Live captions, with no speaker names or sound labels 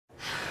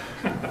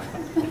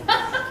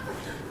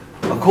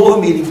call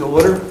the meeting to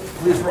order.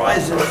 Please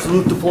rise and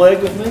salute the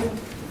flag with me.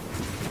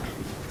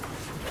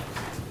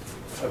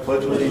 I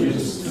pledge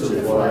allegiance to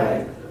the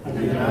flag of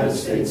the United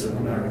States of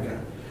America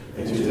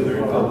and to the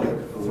republic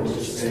for which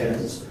it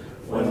stands,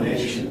 one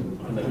nation,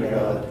 under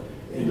God,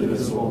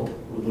 indivisible,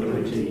 with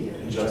liberty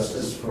and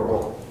justice for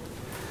all.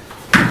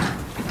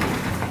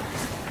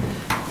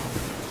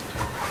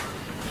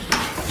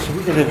 So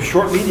we're going to have a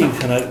short meeting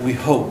tonight, we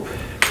hope.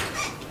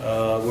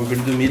 We're going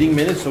to do meeting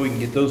minutes so we can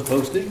get those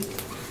posted.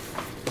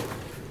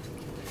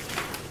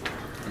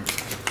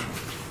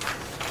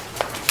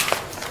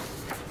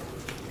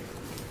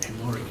 Hey,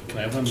 Lori, can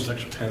I have one of those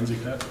extra pens you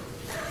got?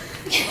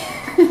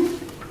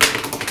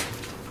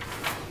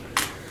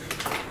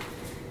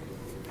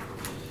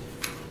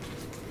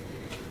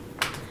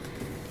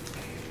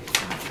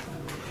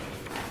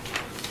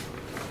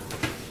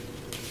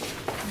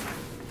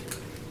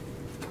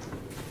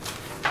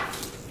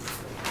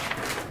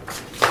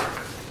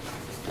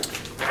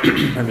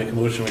 I make a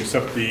motion to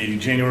accept the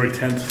January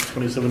 10th,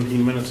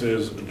 2017 minutes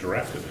as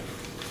drafted.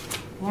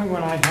 The only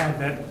one I had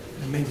that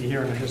I may be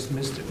here and I just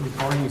missed it,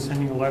 regarding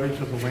sending a letter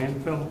to the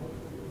landfill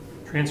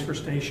transfer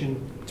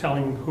station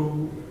telling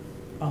who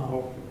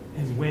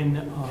and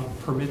when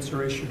permits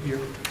are issued here.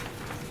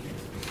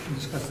 We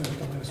discussed that at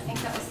the last I one.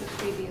 think that was the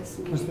previous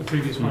meeting. Was the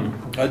previous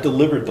one? I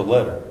delivered the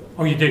letter.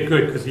 Oh, you did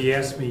good, because he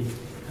asked me,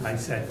 and I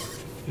said,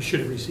 you should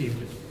have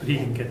received it. But he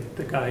didn't get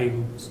the guy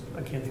who's,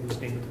 I can't think of his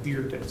name, with the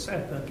beard that's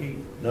at the gate.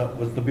 No, it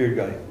was the beard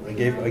guy. I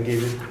gave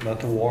it not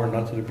to Warren,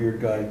 not to the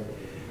beard guy.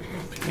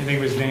 Can't think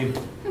of his name.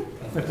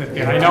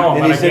 Yeah, I know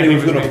him, And but he I said can't he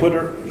think was of his going to name. put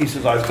her, he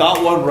says, I've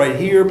got one right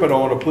here, but I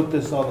want to put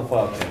this on the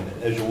file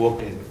cabinet as you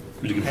walk in.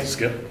 Did you give it to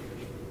Skip?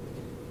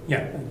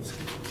 Yeah. I'm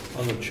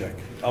going to check.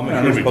 I'll make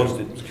No, sure no it's big deal.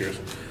 posted. Just curious.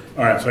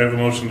 All right, so I have a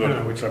motion I don't know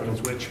to which accept. one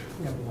is which.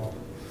 Yeah, well,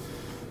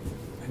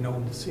 I know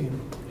him to see him.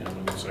 Yeah,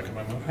 I'm gonna second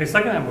my motion. I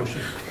second that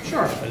motion.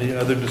 Sure. Any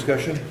other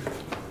discussion?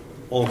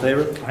 All in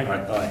favor? Aye.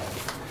 Aye.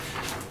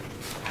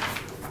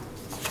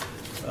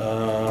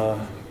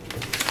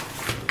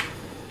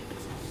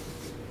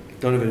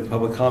 Don't have any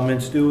public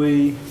comments, do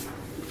we?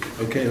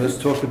 Okay, let's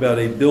talk about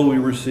a bill we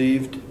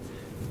received.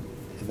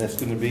 And that's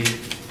going to be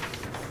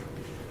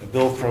a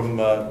bill from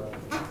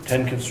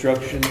 10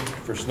 Construction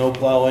for snow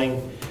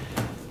plowing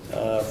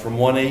from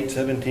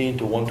 1/8/17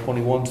 to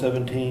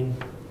 1/21/17.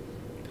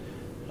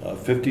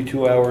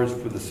 52 hours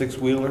for the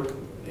six-wheeler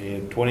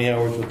and 20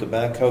 hours with the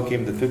backhoe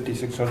came to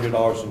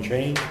 $5,600 and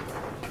change.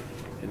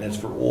 And that's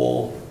for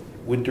all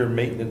winter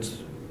maintenance,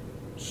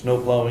 snow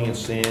plowing and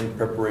sand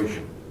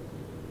preparation.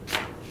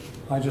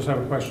 I just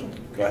have a question.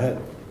 Go ahead.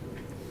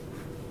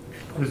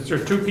 Is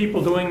there two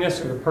people doing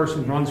this, or the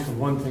person runs from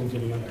one thing to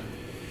the other?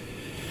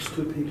 There's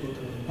two people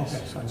doing this.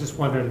 Okay, so I just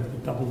wondered if the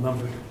double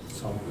numbered.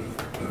 So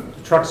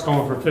the truck's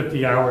going for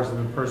 50 hours,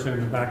 and the person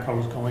in the backhoe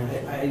is going.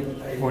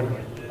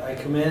 I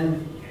come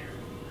in,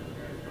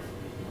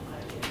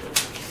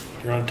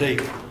 You're on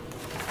tape.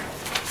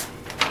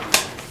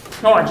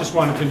 No, I just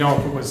wanted to know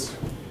if it was,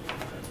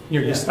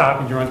 you stop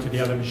and you're onto the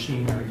other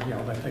machine, or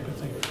that type of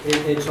thing.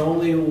 it's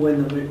only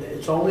when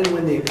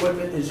the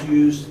equipment is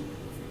used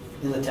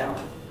in the town.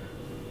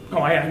 No,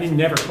 I didn't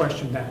never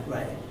question that.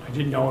 Right. I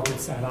didn't know if it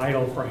sat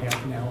idle for a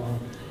half an hour,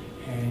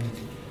 and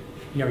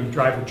you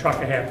drive the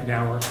truck a half an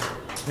hour,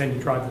 then you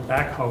drive the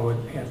backhoe a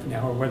half an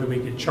hour, whether we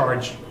get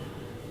charged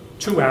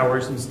 2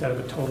 hours instead of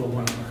a total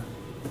 1 hour.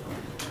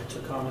 It's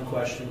a common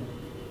question.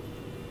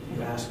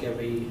 You ask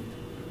every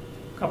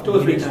Couple 2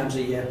 or 3 meetings. times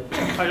a year.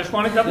 I just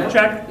want to double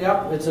check.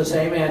 Yep, it's the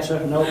same answer.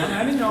 No.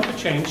 I didn't know if it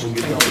changed. We'll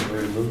get that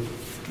for you, Lou.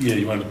 Yeah,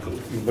 you wanted to put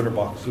You better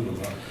box.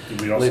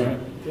 Did we all sign it?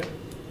 Yep.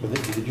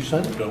 Did you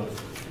sign it? Bill?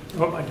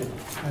 Oh, I did.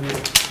 Thank you.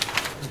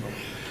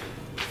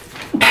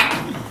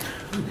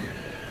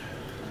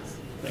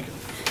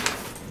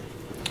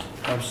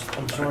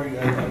 I'm sorry,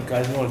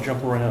 guys, I want to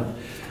jump around.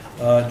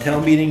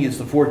 Town meeting is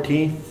the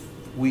 14th.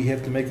 We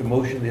have to make a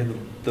motion to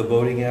have the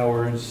voting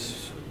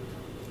hours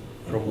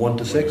from 1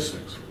 to 6.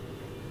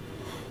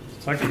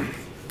 Second.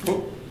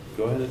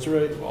 Go ahead, that's all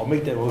right. I'll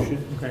make that motion.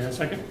 Okay, a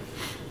second.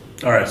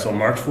 All right, so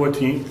March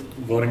 14th,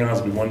 voting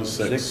hours will be 1 to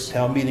 6.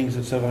 Town meetings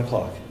at 7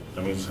 o'clock.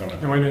 That means how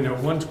Now, wait a minute,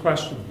 one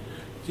question.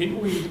 Didn't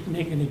we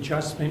make an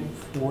adjustment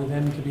for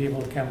them to be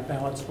able to count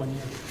ballots 1 year?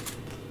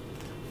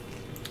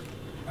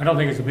 I don't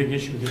think it's a big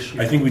issue this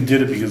year. I think we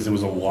did it because there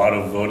was a lot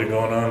of voting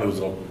going on. There was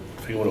I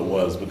forget what it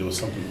was, but there was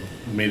something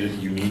that made it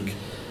unique.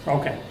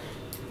 Okay,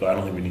 But I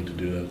don't think we need to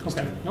do that this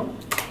okay, time. no,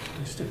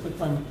 I stick with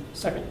my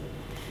second.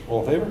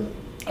 All in favor?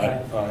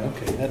 Aye. Aye,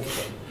 okay,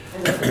 that's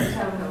And it's in the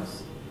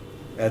townhouse.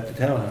 at the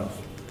townhouse.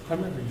 I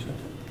remember you said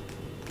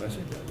Did I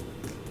say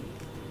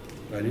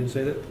that? I didn't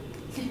say that?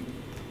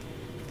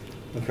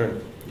 Okay.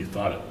 You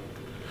thought it.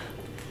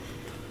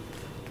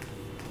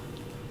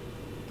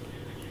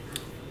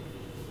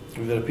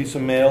 We've got a piece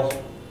of mail.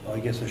 I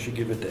guess I should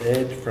give it to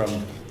Ed from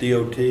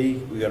DOT.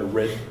 We got a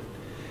red,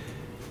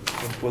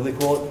 what do they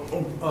call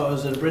it? Oh,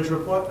 is it a bridge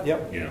report?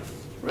 Yep. Yeah.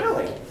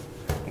 Really?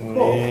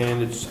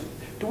 And it's,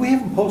 do we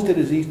have them posted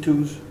as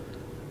E2s?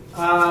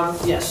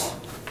 Yes.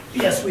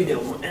 Yes, we do.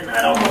 And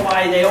I don't know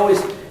why they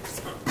always,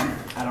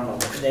 I I don't know,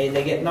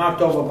 they get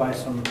knocked over by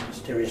some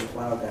mysterious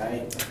plow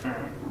guy.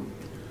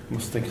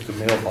 Must think it's a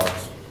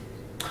mailbox.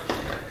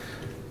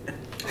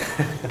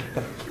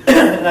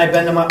 And I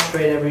bend them up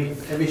straight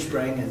every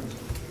spring, and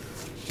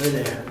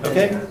they're there.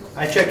 Okay.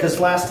 I checked, because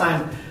last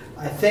time,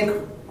 I think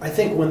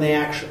when they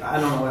actually, I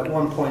don't know, at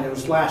one point, it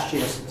was last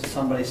year,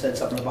 somebody said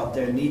something about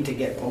their need to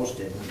get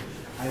posted.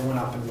 I went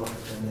up and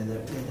looked, and they're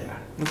there.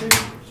 Okay.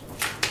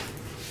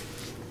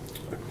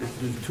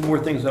 There's two more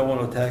things I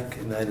want to attack,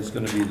 and that is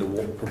going to be the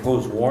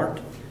proposed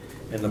warrant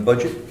and the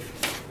budget.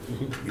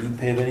 You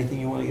have anything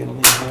you want to get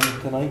on the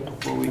agenda tonight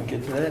before we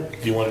get to that?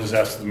 Do you want to just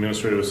ask the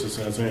administrative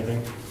assistant has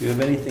anything? Do you have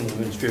anything,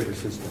 administrative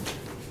assistant?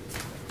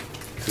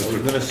 So we're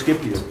going to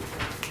skip you.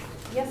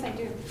 Yes, I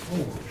do.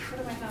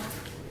 What do I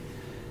have?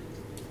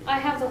 I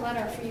have the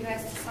letter for you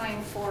guys to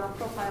sign for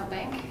Profile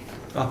Bank,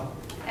 Oh,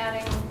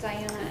 adding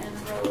Diana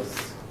and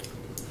Rose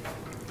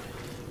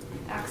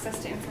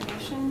access to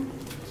information.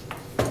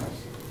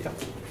 yeah.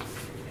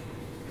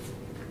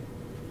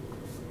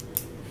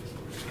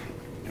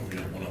 Yeah, we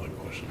got one other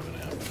question I'm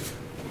gonna have.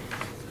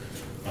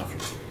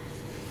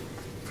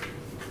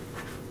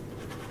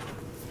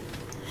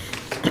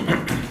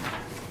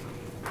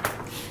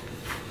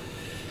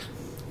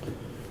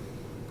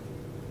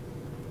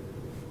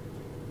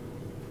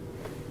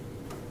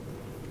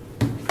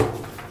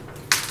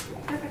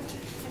 Perfect.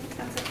 I think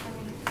that's it for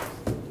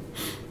me.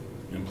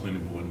 And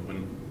planning board,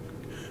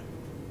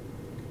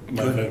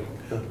 Good.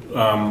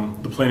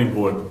 the planning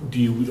board, do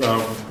you,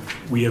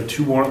 we have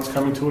two warrants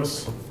coming to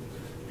us,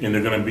 and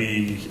they're gonna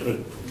be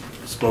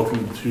spoken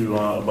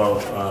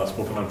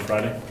on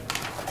Friday?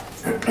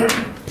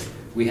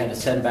 We had to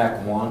send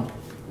back one,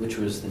 which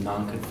was the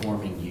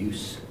non-conforming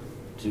use,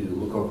 to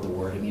look over the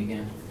wording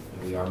again.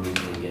 And we are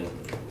moving to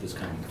get this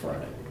coming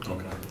Friday.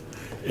 Okay.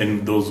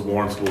 And those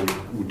warrants,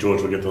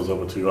 George will get those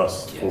over to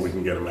us before we Yes.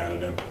 can get them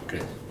added in?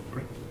 Okay,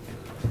 great.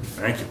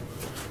 Thank you.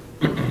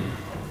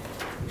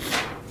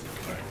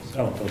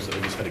 All right, I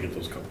just had to get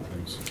those couple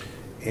things.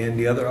 And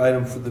the other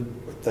item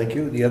thank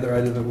you, the other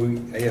item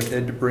that I have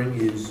had to bring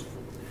is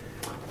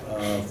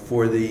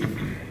for the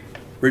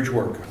bridge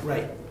work.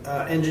 Right,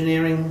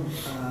 engineering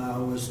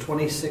was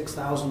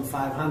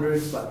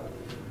 26,500, but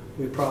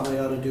we probably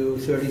ought to do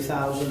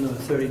 30,000 or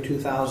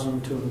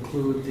 32,000 to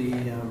include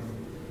the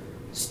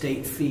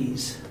state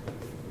fees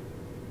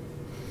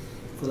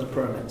for the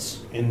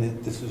permits.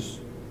 And this is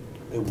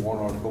a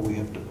warrant article we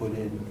have to put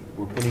in.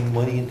 We're putting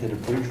money into the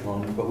bridge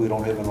fund, but we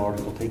don't have an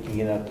article taking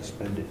it out to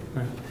spend it.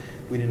 Right.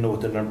 We didn't know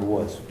what the number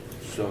was.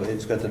 So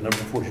it's got the number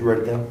for, you write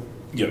it down?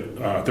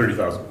 Yeah,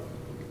 30,000.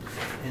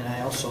 And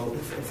I also,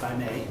 if I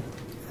may,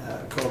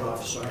 code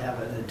officer, I have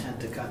an intent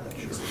to cut the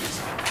trees.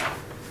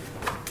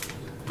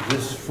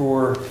 This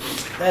for,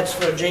 That's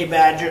for Jay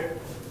Badger.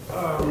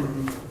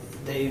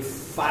 They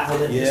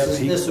filed it, Yeah,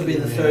 this will be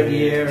the third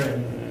year,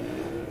 and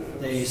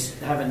they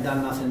haven't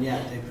done nothing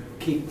yet. They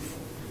keep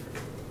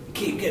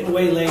getting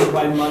waylaid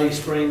by Muddy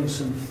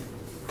Springs and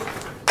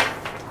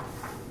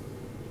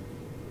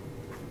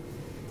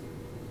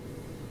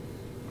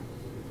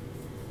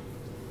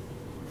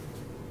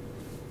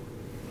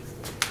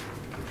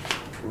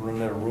we're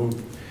running out of room.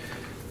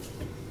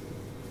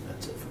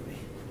 that's it for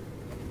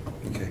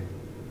me. Okay.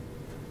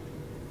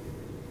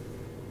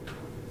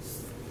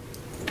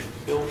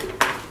 Bill?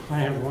 I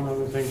have one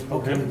other thing for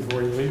Okay. him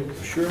before you leave.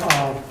 Sure.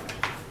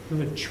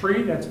 The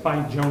tree that's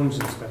by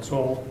Jones's, that's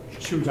all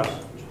chewed up.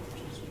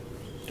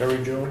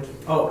 Terry Jones?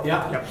 Oh,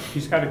 yeah, Yep,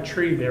 he's got a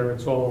tree there,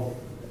 it's all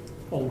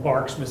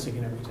bark's missing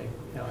and everything.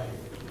 Now, I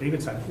believe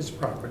it's on his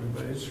property,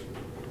 but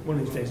one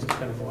of these days it's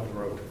gonna go on the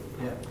road.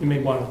 yeah. You may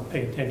want to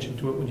pay attention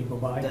to it when you go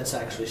by. That's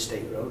actually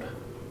state road.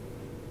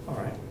 All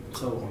right.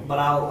 So, but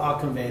I'll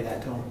convey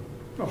that to him.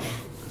 Okay.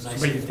 'Cause I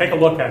So you see- take a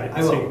look at it I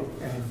and see. will.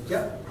 And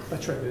Yep.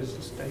 that's right, it is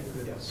the state.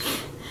 Yes.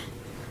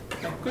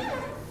 Good.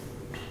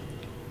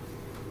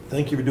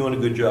 Thank you for doing a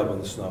good job on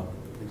the snow.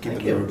 And keeping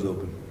Thank the you. roads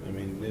open. I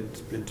mean,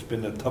 it's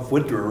been a tough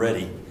winter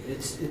already.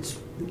 It's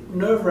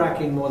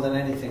nerve-wracking more than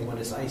anything when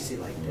it's icy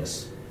like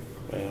this.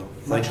 Well, Much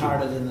thank you.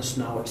 harder than the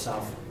snow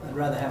itself. I'd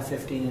rather have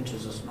 15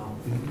 inches of snow.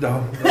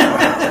 No.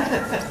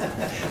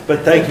 But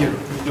thank you.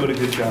 You're doing a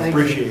good job. Thank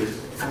you. Appreciate it.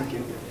 Thank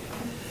you.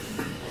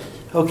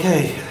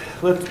 Okay,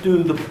 let's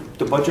do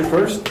the budget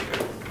first.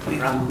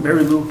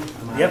 Mary Lou,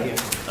 I'm out yep, here.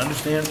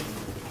 understand.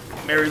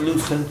 Mary Lou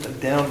sent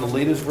down the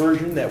latest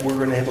version that we're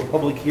gonna have a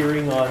public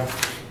hearing on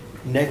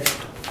next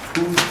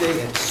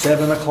Tuesday at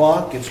 7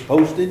 o'clock. It's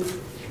posted.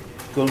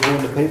 Gonna go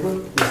in the paper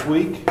this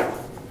week.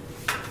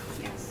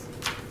 Yes.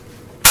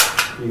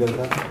 You got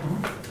that?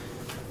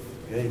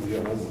 Okay, we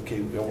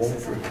got one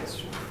for.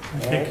 I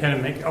think can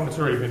it make, it's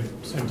already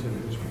been sent to the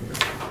newspaper.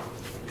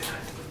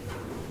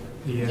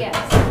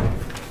 Yes.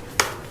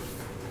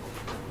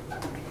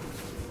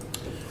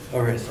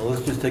 All right, so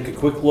let's just take a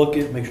quick look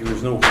at, make sure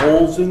there's no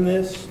holes in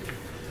this.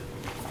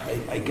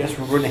 I guess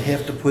we're gonna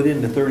have to put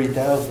in the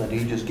 30,000 that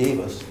he just gave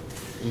us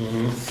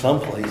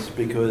someplace,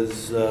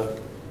 because,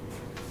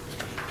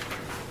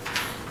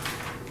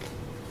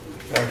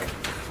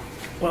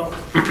 Well,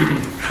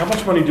 how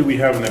much money do we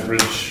have in that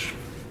bridge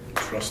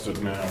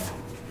trusted now?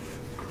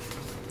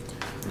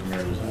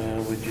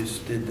 We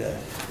just did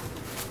that.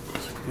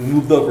 We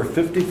moved over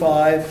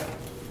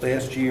 55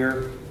 last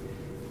year,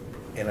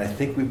 and I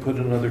think we put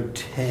another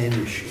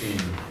 10-ish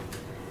in.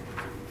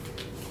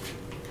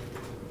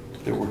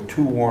 There were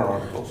 2 warrant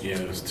articles. Yeah,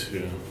 there's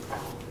 2.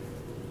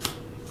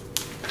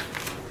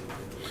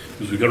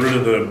 Because we got rid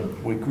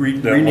of We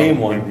renamed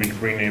one. We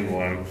renamed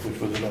one. Which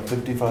was about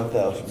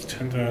 55,000. It's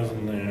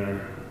 10,000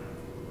 there.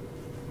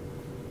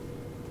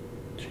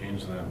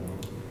 Change that one.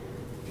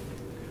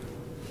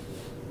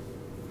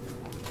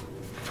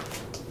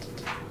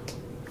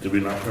 Did we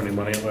not put any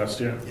money in last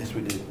year? Yes,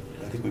 we did.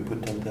 I think we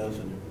put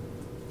 10,000,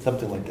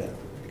 something like that.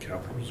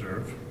 Capital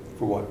reserve.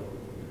 For what?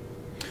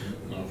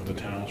 No, for the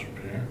townhouse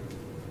repair.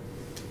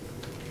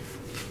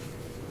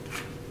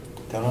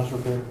 Townhouse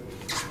repair?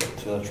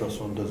 That trust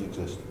fund does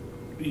exist.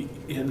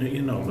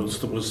 You know,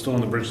 we're still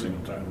on the bridge thing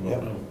I'm talking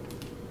about. Yep.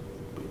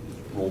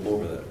 Rolled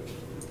over that.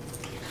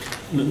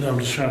 No, I'm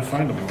just trying to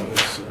find them.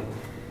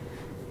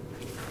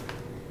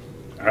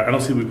 I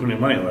don't see we put any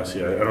money in last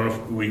year. I don't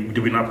know if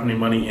did we not put any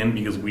money in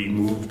because we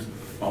moved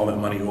all that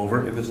money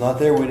over? If it's not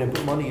there, we didn't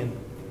put money in.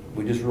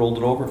 We just rolled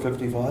it over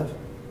 55.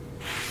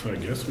 I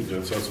guess we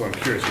did. So that's why I'm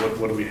curious.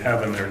 What do we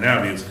have in there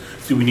now? Because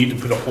do we need to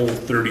put a whole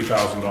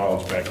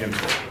 $30,000 back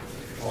into it?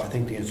 Oh, I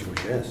think the answer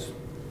was yes.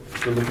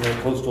 We're looking at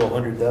close to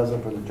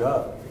 100,000 for the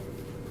job.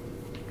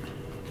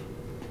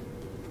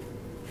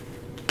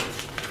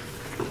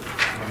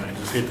 I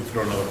just hate to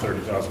throw another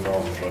 $30,000 in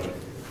the budget.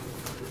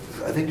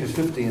 I think there's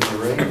 50 in there,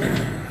 right?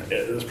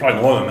 It's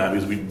probably more than that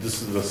because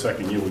this is the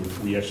second year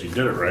we actually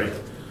did it, right?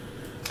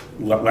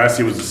 Last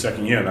year was the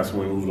second year, and that's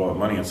when we moved all the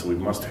money in, so we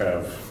must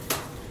have...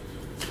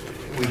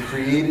 We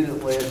created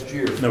it last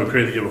year. No, we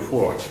created the year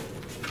before.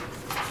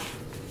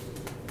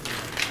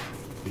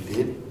 We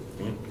did?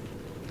 Hmm?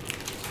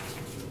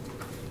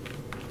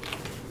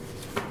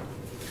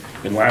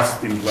 And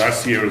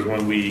last year is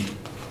when we...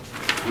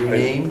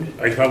 Renamed?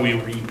 I thought we I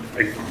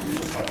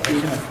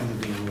can't find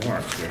the damn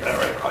warrants here. All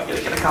right, I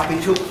gotta get a copy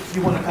too.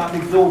 You want a copy?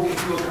 Bill,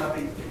 get you a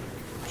copy.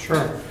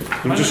 Sure.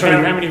 I'm just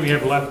trying to... How many we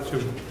have left to?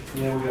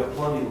 Yeah, we got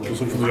plenty left.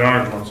 Just look for the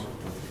orange ones.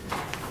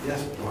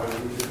 Yes,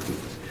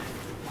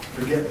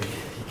 forget me.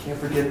 You can't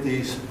forget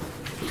these.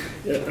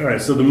 Yeah, all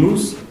right, so the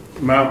Moose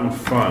Mountain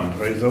Fund,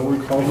 right? Is that what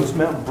we call Moose it?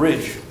 Mountain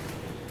Bridge.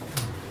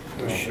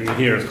 Right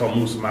here, it's called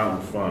Moose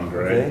Mountain Fund,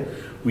 right? Okay.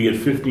 We had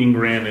 15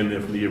 grand in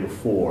there from the year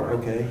before.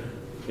 Okay.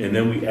 And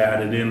then we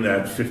added in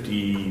that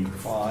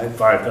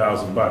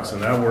 55,000 bucks,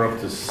 and now we're up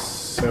to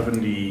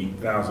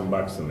 70,000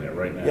 bucks in there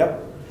right now.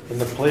 Yep. And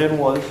the plan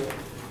was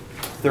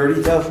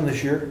 30,000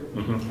 this year,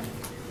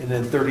 Mm-hmm. and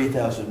then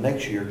 30,000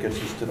 next year gets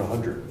us to the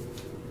 100.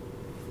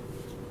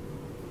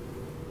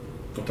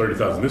 So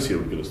 30,000 this year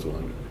would get us to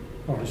 100.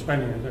 Oh, we're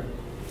spending it there.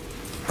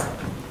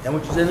 How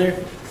much is in there?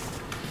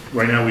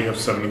 Right now we have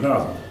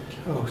 70,000.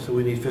 Oh, so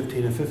we need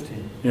 15 and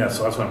 15. Yeah,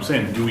 so that's what I'm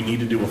saying. Do we need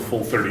to do a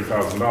full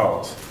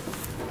 $30,000?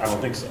 I don't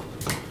think so.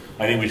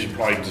 I think we should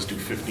probably just do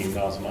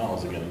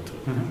 $15,000 again into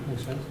it.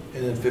 Makes sense.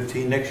 And then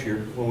 15 next year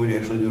when we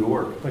actually do the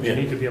work. But Yeah.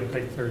 you need to be able to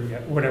take 30,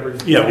 whatever.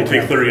 Yeah, we'll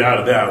take 30 out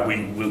of that.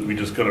 We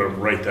just gotta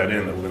write that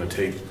in, that we're gonna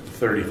take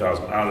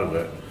 30,000 out of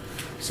it.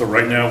 So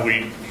right now,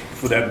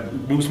 for that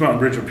Moose Mountain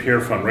Bridge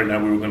Repair Fund, right now,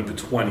 we were gonna put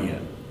 20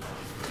 in.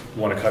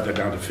 Want to cut that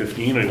down to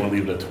 15, or you want to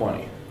leave it at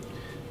 20?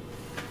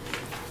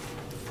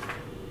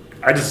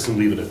 I just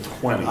leave it at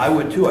 20. I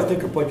would too. I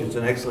think our budget's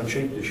in excellent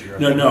shape this year.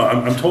 No,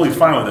 I'm totally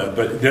fine with that,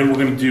 but then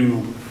we're gonna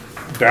do,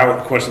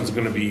 ballot questions are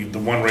gonna be the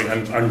one right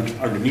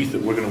underneath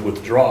it, we're gonna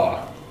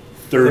withdraw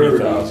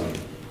 30,000,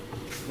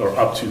 or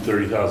up to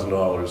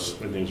 $30,000,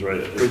 I think is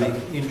right. For the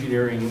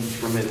engineering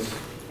permits.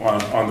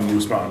 On the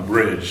Moose Mountain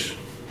Bridge,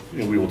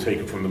 and we will take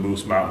it from the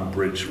Moose Mountain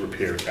Bridge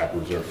Repair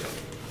Capital Reserve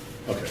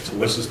Fund. Okay, so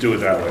let's just do it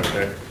that way,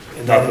 okay?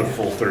 And Not then- put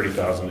full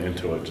 30,000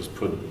 into it, just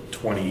put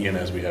 20 in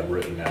as we have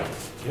written now.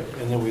 Yep.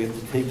 And then we have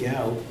to take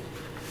out,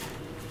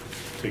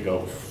 Take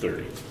out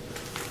 30.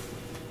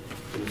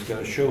 but it's got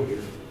to show here.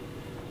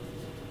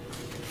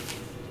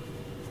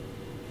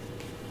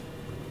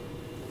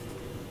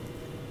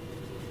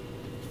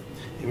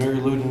 Hey, Mary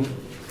Lou,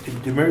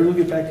 did Mary Lou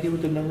get back to you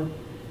with the number?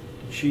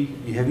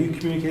 Have you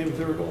communicated with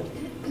her at all?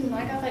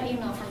 I got that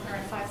email from her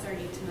at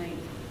 5:30 tonight.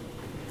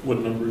 What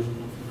number is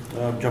it?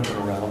 I'm jumping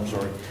around, I'm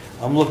sorry.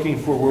 I'm looking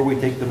for where we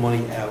take the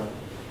money out.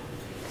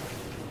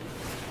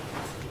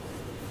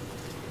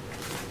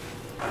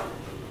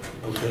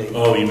 Okay,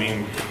 Oh, you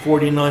mean,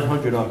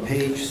 4,900 on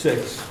page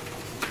 6.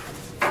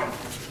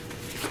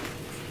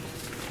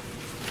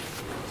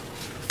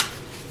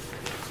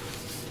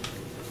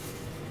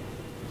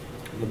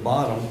 On the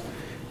bottom,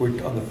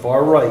 we're on the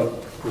far right,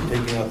 we're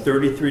taking out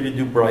 33 to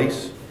do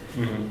Bryce.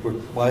 We're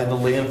buying the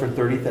land for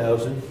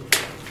 30,000.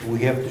 We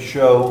have to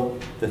show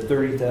the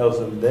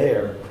 30,000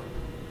 there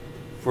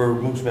for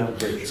Moose Mountain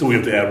Bridge. so we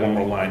have to add one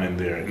more line in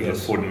there, Yes.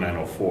 it's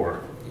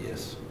 4904.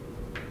 Yes.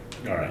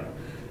 All right.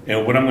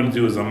 And what I'm gonna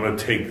do is I'm gonna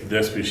take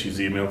this, because she's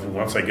emailed, and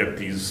once I get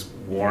these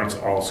warrants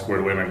all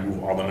squared away and I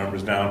move all the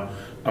numbers down,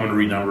 I'm gonna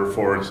renumber it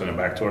for her and send it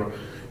back to her.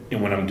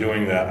 And when I'm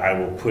doing that, I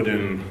will put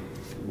in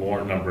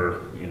warrant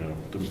number, you know,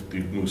 the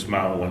Moose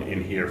Mountain one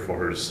in here for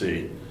her to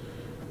see.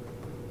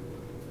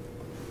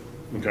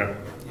 Okay?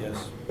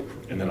 Yes.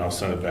 And then I'll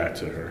send it back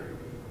to her.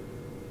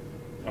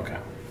 Okay.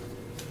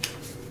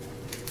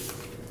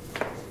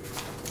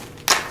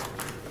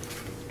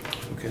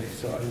 Okay,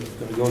 so I'm just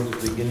gonna go to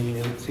the beginning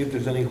and see if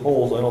there's any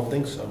holes. I don't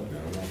think so. I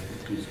don't know.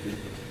 It's good.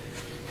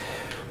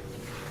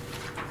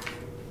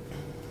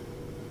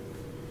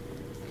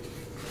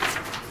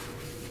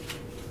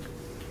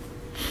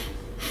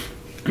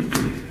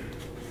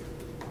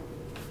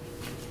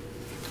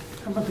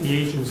 How about the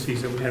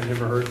agencies that we have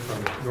never heard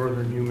from?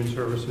 Northern Human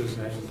Services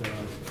and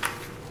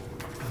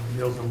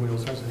Meals on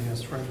Wheels hasn't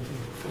asked for anything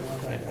for a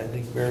while. I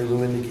think Mary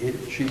Lou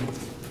indicated, she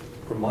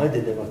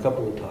reminded him a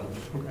couple of times.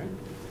 Okay.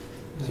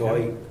 So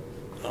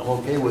I'm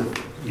okay with,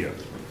 Yeah.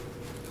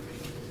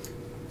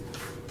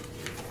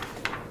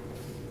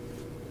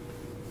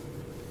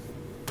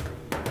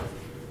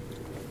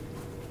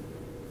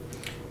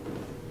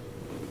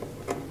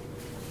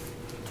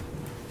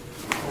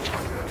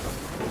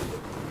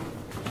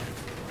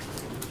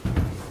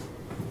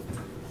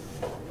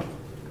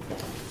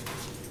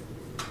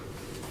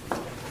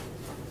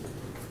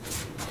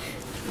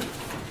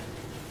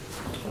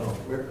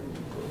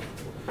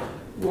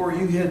 Laura,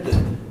 you had the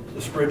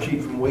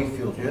spreadsheet from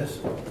Wakefield, yes?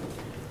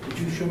 Did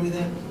you show me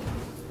that?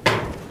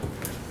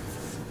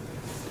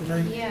 Did I?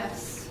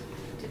 Yes.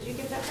 Did you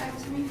give that back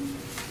to me?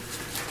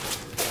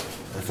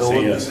 That's all.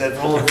 Say yes. That's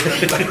all.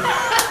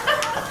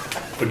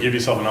 Forgive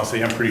yourself and I'll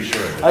say, I'm pretty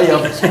sure. I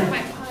am. Check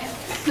my pile.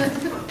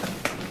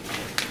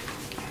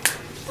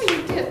 Oh,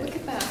 you did, look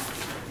at that.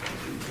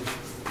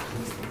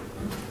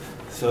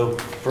 So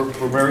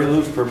for Mary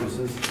Lou's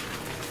purposes,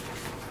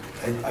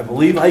 I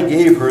believe I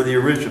gave her the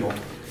original.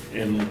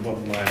 In what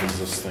line is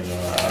this thing on?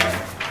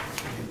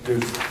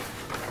 There's, A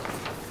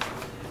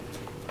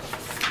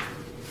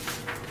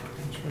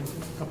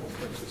couple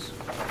places.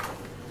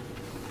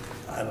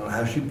 I don't know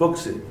how she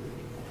books it,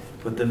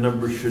 but the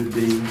number should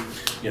be,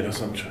 Yeah, that's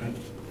what I'm trying.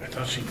 I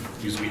thought she,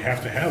 because we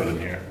have to have it in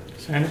here.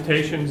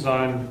 Sanitation's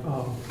on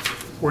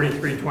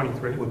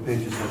 4323. what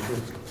page is that?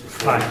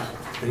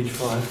 5. Page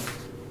 5.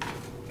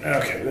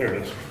 Okay, there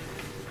it is.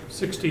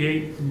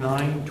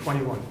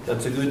 68,921.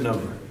 That's a good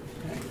number.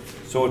 Okay.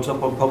 So it's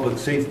up on public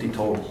safety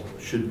total,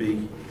 should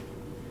be,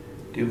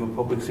 do you have a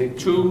public safety?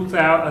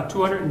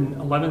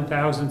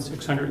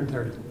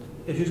 211,630.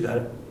 Yeah, she's got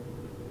it.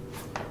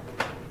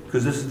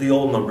 Because this is the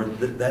old number,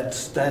 that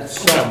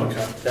sum,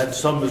 Okay. that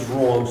sum is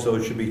wrong, so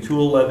it should be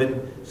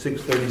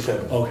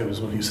 211,637. Okay, it was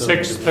when you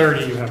said.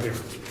 630 you have here.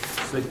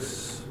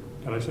 6,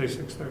 Did I say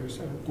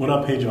 637? What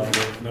up page on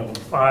it? No,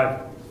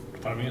 5.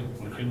 5 again?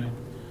 What can you?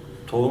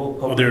 total?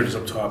 Oh, there it is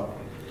up top.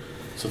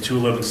 So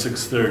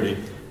 211,630.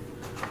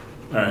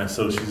 All right,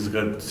 so she's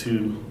got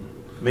two,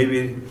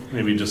 Maybe,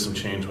 maybe just some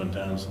change went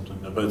down or something,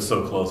 but it's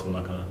so close, I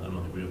don't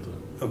think we have to.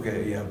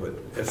 okay, yeah,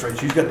 but that's right,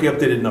 she's got the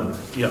updated number.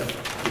 Yeah.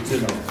 It's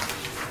in there.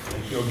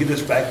 I'll give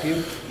this back to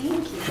you.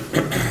 Thank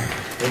you.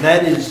 And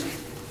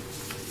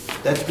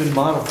that's been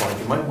modified.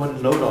 You might want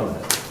to note on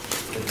that.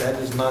 That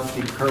is not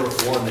the current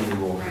one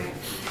anymore. Right.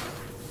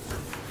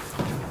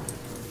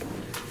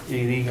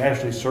 He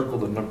actually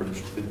circled the number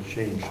that's been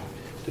changed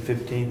to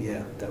 15.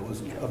 Yeah, that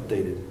was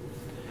updated.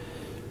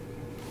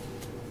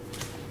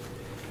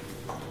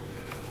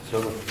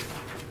 So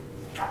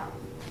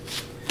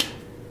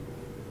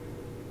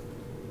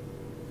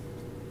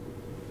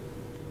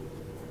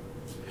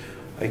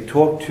I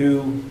talked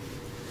to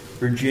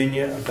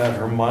Virginia about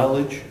her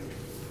mileage,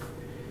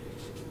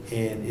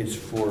 and it's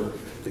for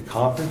the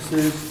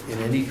conferences and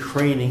any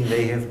training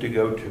they have to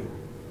go to.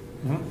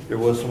 There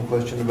was some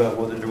question about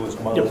whether there was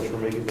mileage for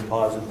making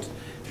deposits.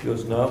 She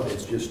goes, no,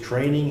 it's just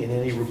training and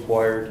any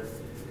required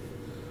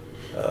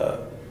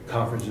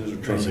conferences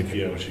or Sounds like,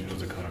 training. yeah, when she goes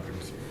to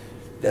conference.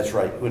 That's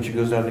right, when she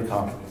goes down to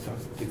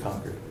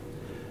Concord.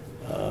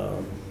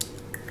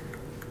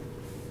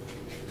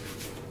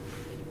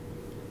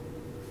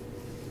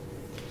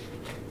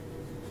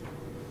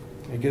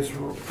 I guess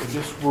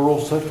we're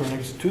all set for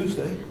next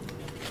Tuesday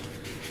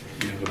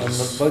Yeah, but on the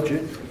it's-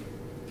 budget.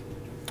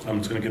 I'm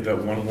just gonna get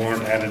that one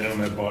warrant added in on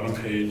that bottom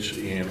page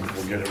and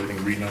we'll get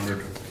everything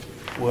renumbered.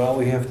 Well,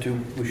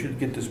 we should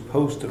get this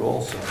posted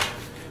also.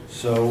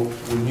 So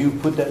when you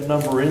put that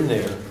number in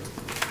there,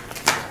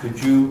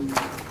 could you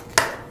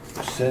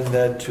send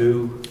that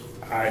to,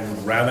 I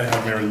would rather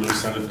have Mary Lou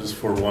send it just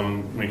for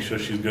one, make sure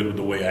she's good with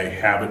the way I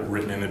have it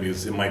written in it,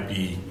 because it might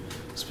be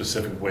a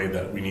specific way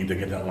that we need to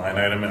get that line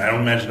item, and I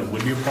don't imagine it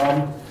would be a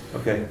problem,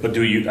 okay, but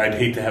I'd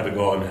hate to have it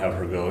go out and have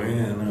her go,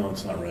 yeah, no,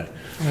 it's not right.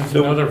 There's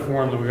So- another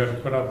form that we got to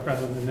put up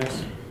rather than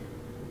this.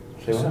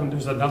 say what?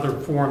 There's another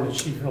form that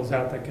she fills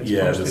out that gets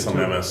Yeah, posted there's some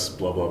too. MS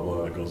blah, blah,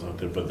 blah that goes out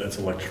there, but that's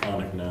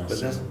electronic now. But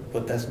so-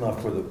 that's not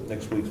for the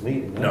next week's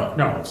meeting, right? No,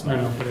 No, it's no,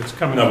 not. no, but it's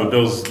coming No, up. but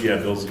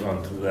Bill's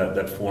onto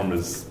that form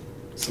is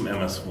some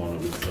MS form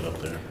that we put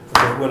up there.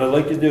 Okay, what I'd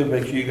like to do,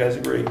 make sure you guys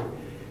agree,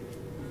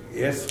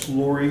 ask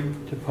Lori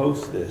to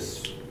post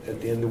this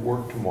at the end of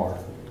work tomorrow.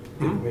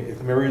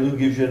 If Mary Lou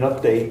gives you an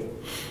update,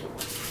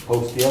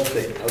 post the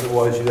update.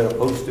 Otherwise, you gotta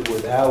post it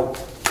without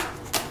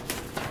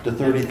the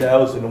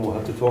 30,000, and we'll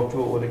have to talk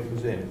to it when it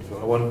comes in. So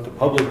I want the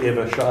public to have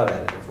a shot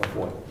at it at some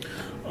point.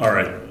 All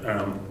right,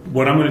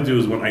 what I'm gonna do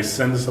is when I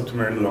send this up to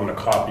Mary Lou, I'm gonna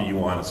copy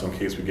you on it, so in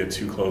case we get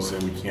too close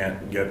and we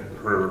can't get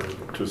her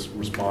to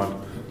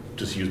respond,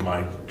 just use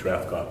my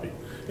draft copy.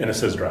 And it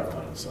says draft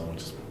on it, so we'll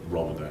just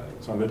roll with that.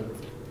 Sound good?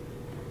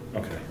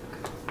 Okay.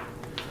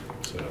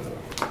 So,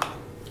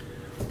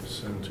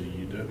 send to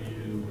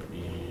UW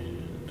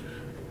and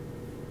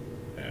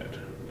add.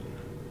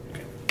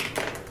 Okay.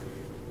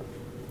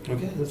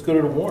 Okay, let's go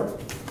to the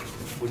warrant,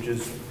 which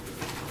is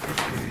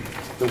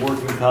the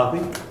working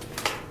copy.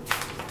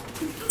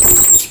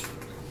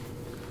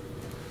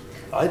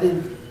 I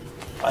didn't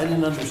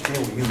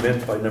understand what you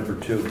meant by number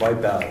 2, by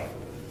ballot.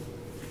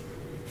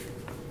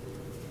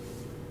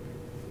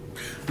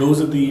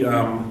 Those are the,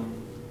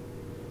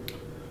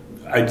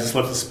 I just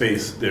left the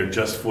space there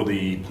just for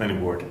the planning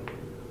board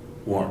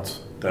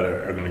warrants that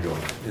are gonna go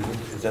in.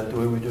 Is that the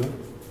way we do it?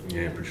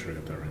 Yeah, I'm pretty sure I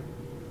got that right.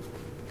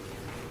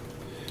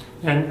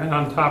 And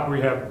on top,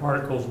 we have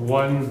Articles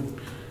 1,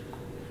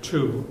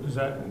 2. Is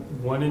that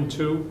 1 and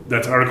 2?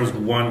 That's Articles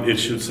 1, it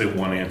should say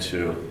 1 and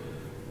 2.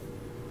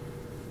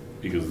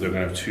 Because they're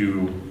gonna have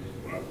 2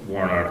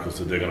 warrant articles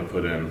that they're gonna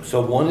put in.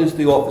 So 1 is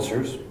the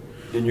officers,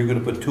 then you're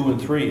gonna put 2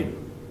 and 3 in.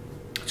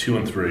 2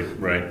 and 3,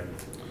 right.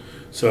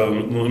 So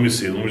let me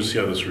see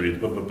how this reads.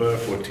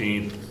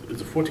 14th, is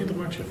it 14th of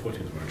March? Yeah,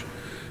 14th of March.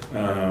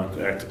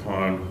 To act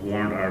upon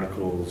warrant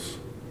articles.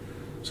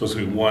 So it's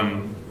gonna be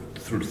 1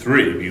 through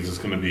 3, because it's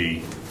gonna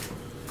be,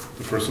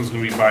 the first one's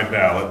gonna be by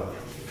ballot.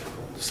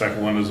 The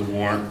second one is a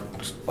warrant.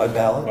 By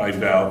ballot? By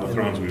ballot, the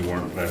third one's gonna be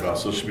warrant by ballot.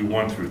 So it should be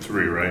 1 through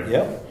 3, right?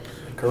 Yep,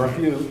 current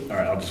view. All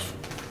right, I'll just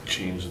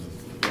change the,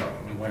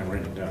 why am I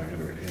writing it down? I got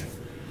it right here.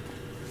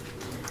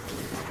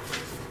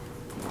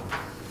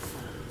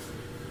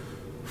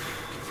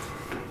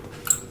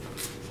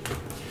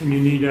 And you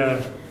need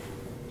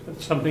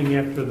something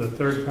after the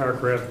third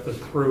paragraph, the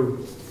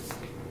through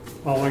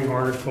following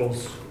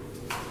articles.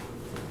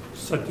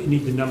 So you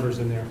need the numbers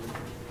in there.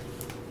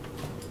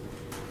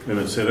 Did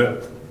I say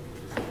that?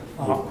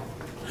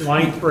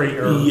 Line 3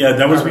 or... Yeah,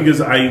 that was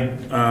because I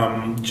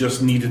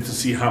just needed to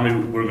see how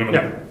many we're going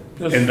to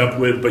end up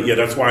with. But yeah,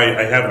 that's why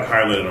I have it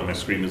highlighted on my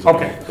screen.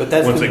 Okay. But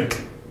that's going to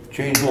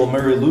change all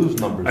Mary Lou's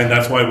numbers. And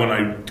that's why when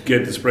I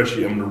get the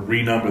spreadsheet, I'm going to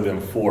renumber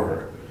them for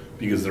her.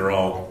 Because they're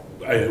all...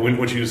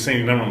 when she was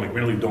saying number, I'm like,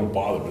 really don't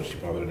bother, but she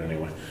bothered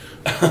anyway.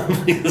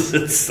 Because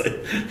it's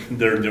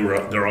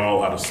they're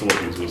all out of sort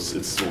because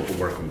it's still a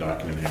working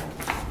document here.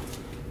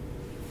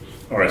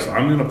 All right, so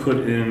I'm going to put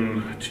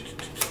in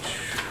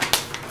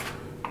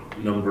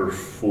number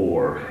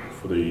 4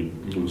 for the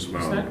Moose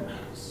Mountain.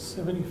 Is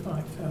that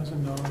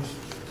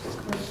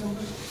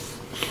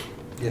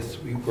 $75,000? Yes,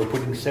 we're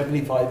putting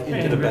 75 into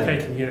And the we're bank.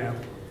 taking it out.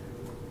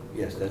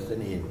 Yes, that's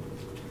an in.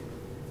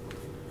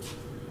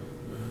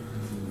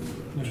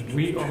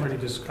 We already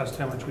discussed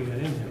how much we had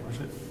in there, was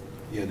it?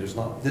 Yeah, there's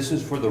not, this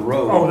is for the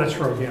road. Oh, that's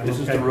road, yeah. This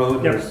is okay. the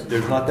road, Yes.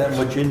 there's not that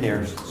much in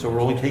there, so we're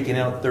only taking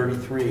out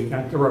 33.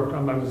 Yeah, the road,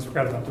 I just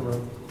forgot about the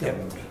road. Yep.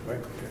 Right.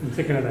 I'm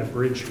thinking of that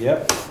bridge.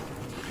 Yep.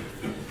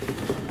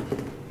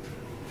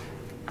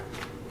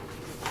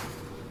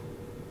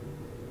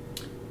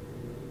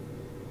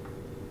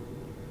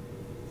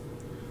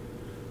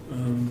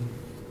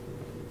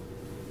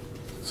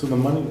 So the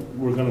money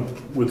we're going to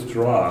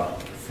withdraw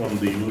from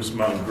the Moose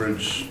Mountain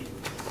Bridge,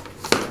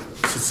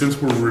 since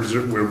we're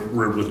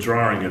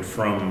withdrawing it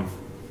from,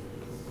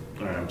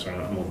 all right, I'm sorry,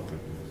 I'm overthinking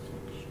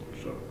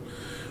this. All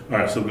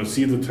right, so we're going to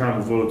see if the town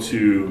will vote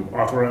to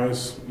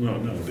authorize, no,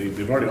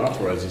 they've already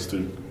authorized us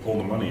to pull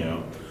the money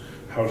out.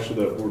 How should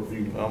that work?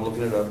 I'm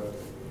looking it up. I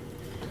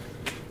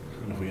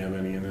don't know if we have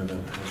any in there that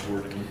has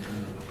wording like that.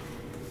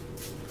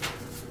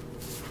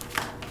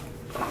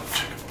 I'll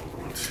check it over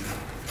once, yeah.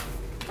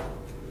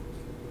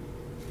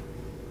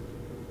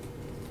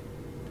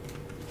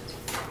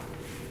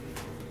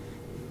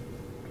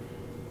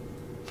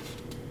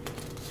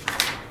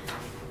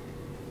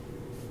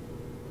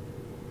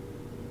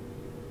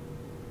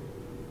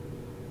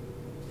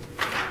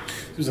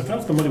 Because I thought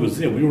if the money was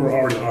there, we were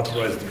already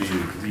authorized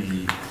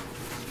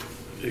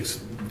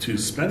to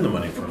spend the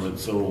money from it,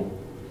 so...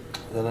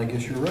 Then I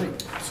guess you're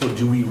right. So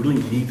do we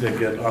really need to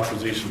get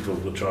authorization to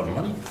withdraw the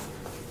money?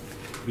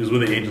 Because we're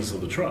the agents of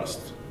the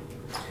trust.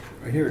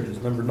 Right here it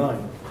is, number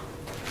 9.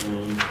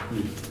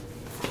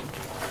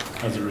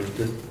 How's it read?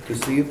 To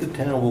see if the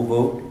town will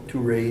vote to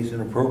raise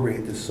and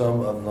appropriate the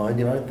sum of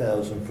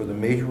 $99,000 for the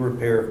major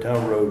repair of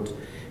town roads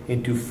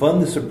and to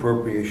fund this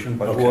appropriation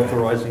by Okay.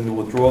 authorizing the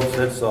withdrawal of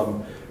said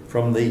sum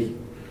from the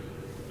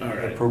All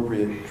right.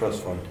 appropriate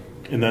trust fund.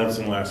 And that's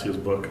in last year's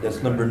book. That's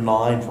Okay. number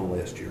 9 from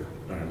last year.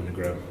 All right, let me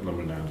grab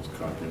number 9, just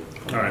copy it.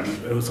 All right,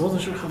 I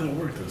wasn't sure how that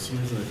worked. As soon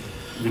as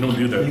we don't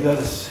do that. You got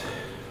us.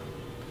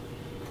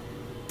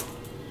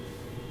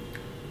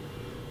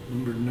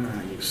 Number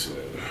 9, you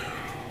said.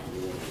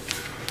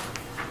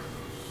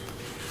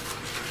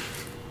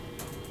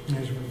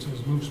 There's where it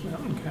says Moose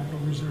Mountain Capital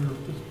Reserve.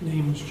 The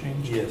name was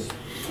changed. Yes,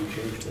 we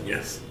changed it.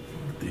 Yes,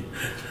 the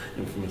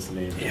infamous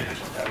name. Yeah,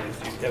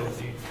 that was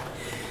you.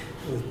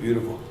 It was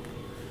beautiful.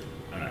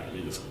 All right, let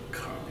me just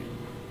copy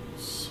and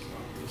swap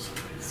this.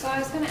 So I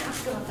was gonna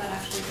ask about that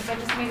actually, because I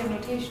just made a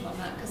notation on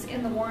that, because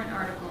in the warrant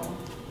article,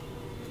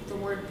 the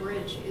word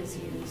bridge is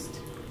used,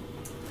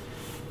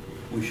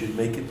 We should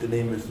make it the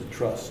name as the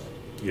trust.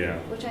 Yeah,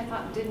 which I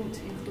thought didn't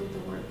include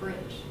the word bridge,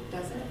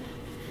 does it?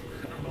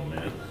 I don't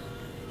know, man.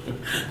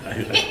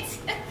 It's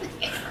in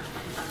there.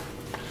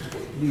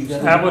 You gotta-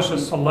 Establish a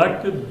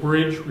selected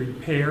bridge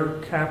repair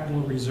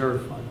capital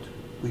reserve fund.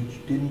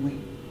 Didn't we?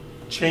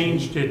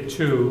 Changed it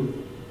to,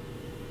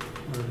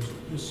 where is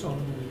this on,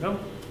 there we go.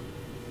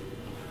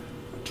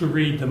 To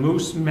read the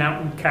Moose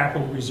Mountain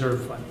Capital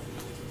Reserve Fund.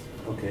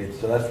 Okay,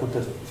 so that's what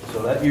this,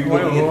 so that you're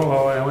Wait, looking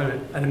at. wait a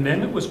minute. An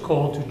amendment was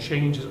called to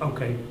change,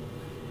 okay.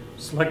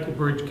 Selected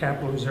Bridge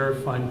Capital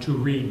Reserve Fund to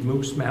read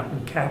Moose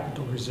Mountain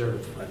Capital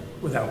Reserve Fund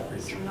without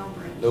bridge. So no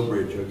bridge. No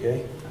bridge,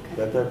 okay?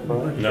 Got that,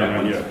 Brian?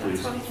 No, not yet,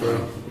 please. That's what I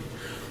thought.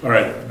 All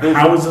right,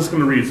 how is this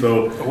going to read?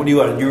 So What do you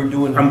want? You're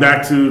doing. I'm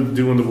back to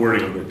doing the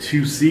wording of it.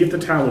 To see if the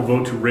town will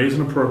vote to raise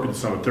an appropriate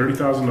sum of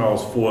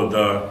 $30,000 for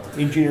the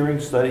Engineering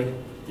study.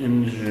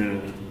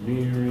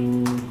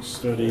 engineering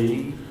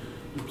study,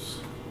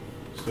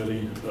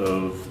 study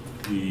of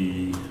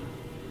the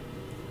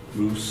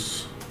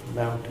Moose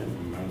Mountain.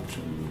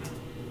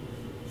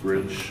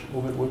 Bridge.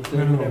 What's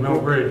the No, no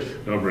bridge.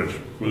 No bridge.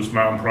 Moose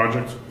Mountain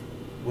Project?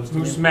 What's the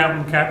Moose name?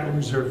 Mountain Capital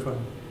Reserve Fund.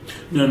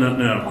 No.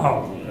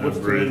 Oh. What's the name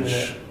of Bridge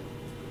that?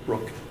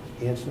 Brook.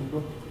 Hanson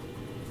Brook?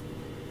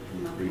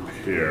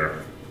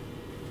 repair.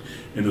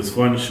 And this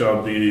fund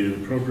shall be the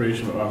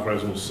appropriation of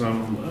authorizing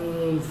sum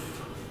of.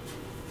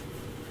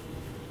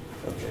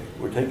 Okay,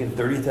 we're taking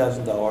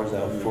 $30,000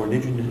 out for an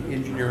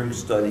engineering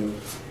study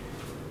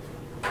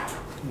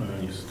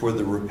for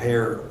the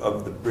repair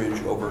of the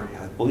bridge over,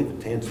 I believe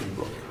it's Hanson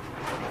Brook. I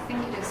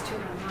think it is too,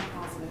 but I'm not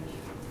positive.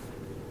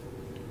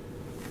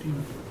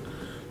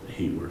 I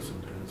hate words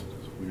sometimes.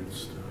 It's weird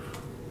stuff.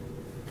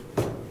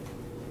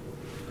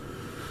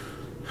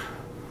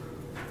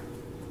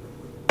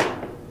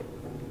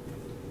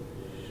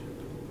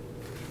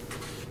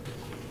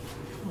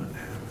 What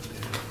happened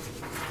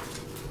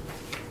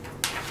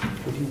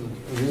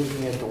We're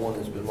looking at the one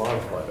that's been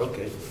modified,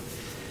 okay.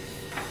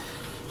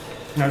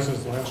 This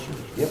is last year.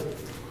 Yep.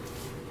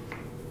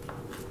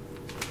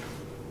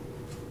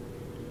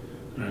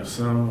 there? All right,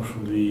 some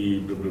from the.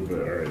 Blah, blah, blah.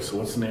 All right, so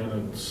what's the name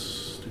of that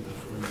stupid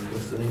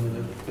What's fund? the name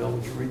of that, Bill,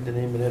 would you read the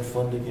name of that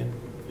fund again?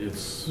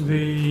 It's.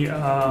 The,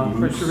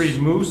 Moose. to read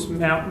Moose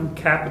Mountain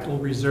Capital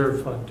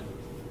Reserve Fund.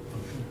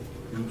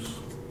 Moose.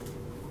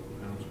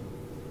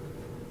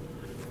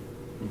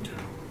 Okay.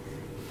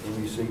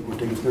 And we say we're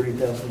taking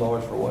 $30,000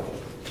 for what?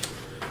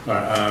 All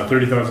right,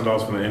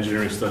 $30,000 for the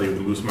engineering study of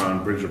the Moose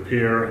Mountain Bridge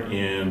repair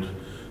and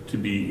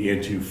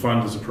to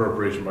fund this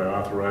appropriation by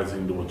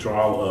authorizing the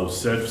withdrawal of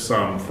said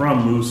sum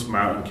from Moose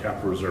Mountain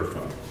Capital Reserve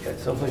Fund. Yeah, it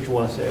sounds like you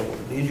want to say,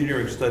 the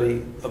engineering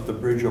study of the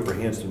bridge over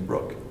Hanson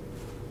Brook.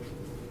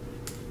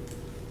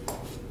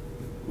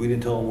 We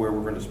didn't tell them where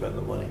we're going to spend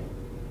the money.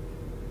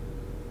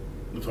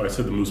 That's why I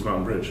said the Moose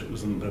Mountain Bridge.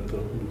 Isn't that the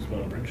Moose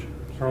Mountain Bridge?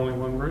 Is there only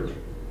one bridge?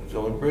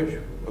 Zoning Bridge?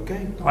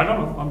 Okay. I don't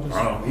know, I'm just.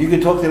 I don't know. You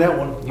can talk to that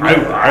one. You-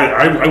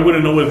 I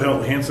wouldn't know what the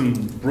hell Hanson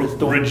Brook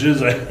Don't- Bridge is.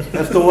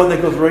 That's the one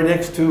that goes right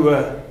next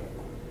to,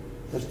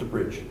 that's the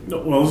bridge. No,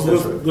 well,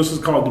 this is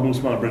called the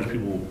Moose Mountain Bridge.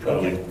 People will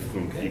probably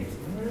Okay.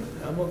 All right,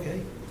 I'm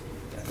okay,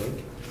 I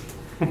think.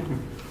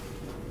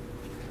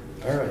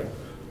 All right.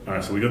 All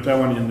right, so we got that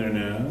one in there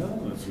now.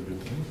 That's a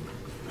good thing.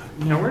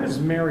 Now, where does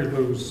Mary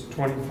lose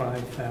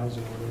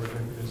 25,000 or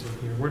whatever it is in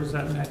here? Where does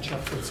that match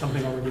up with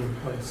something already in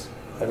place?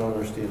 I don't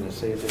understand this,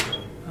 say it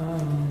again.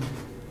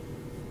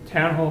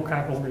 Town Hall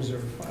Capital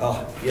Reserve Fund.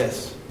 Ah,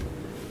 yes.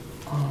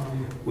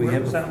 We Where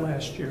have was a- that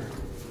last year?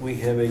 We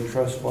have a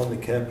trust fund, the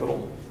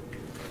capital.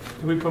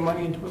 Did we put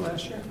money into it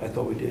last year? I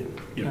thought we did.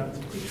 Yeah. No,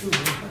 it's true.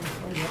 I'm trying to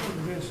find out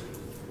what it is.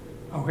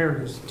 Oh, here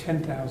it is,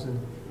 10,000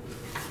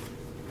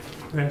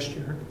 last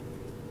year.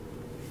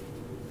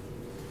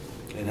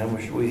 And how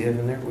much do we have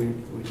in there? We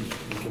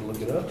can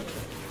look it up.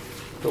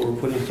 So we're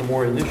putting some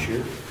more in this year.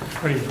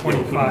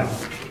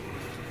 2025.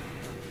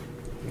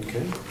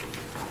 Okay.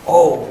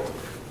 Oh,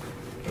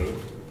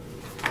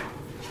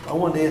 I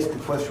wanted to ask a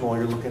question while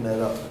you're looking that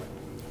up.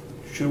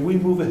 Should we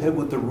move ahead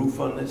with the roof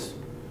on this?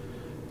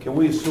 Can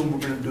we assume we're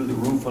gonna do the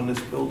roof on this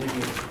building?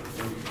 And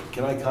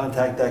can I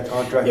contact that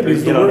contractor? Yeah,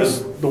 because and get on this?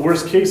 the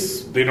worst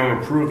case, they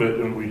don't approve it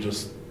and we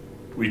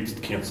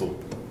cancel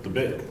the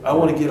bid. I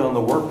wanna get on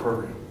the work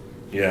program.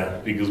 Yeah,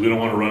 because we don't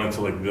want to run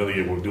into like the other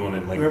year. We're doing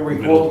it like Remember,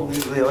 middle.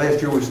 the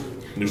last year was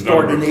November.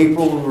 started in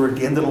April and we were at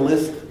the end of the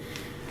list?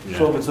 So if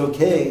Yeah, it's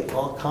okay,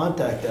 I'll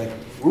contact that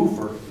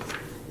roofer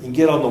and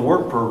get on the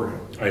work program.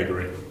 I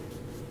agree.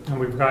 And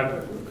we've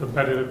got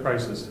competitive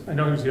prices. I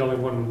know he was the only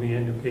one in the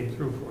end who paid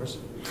through for us.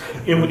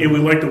 And we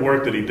like the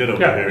work that he did over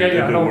Yeah, there. yeah, He did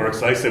yeah, I good don't- work.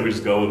 So I say we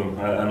just go with him.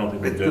 I don't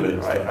think we did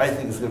it. I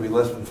think it's gonna be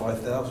less than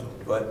 5,000,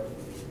 but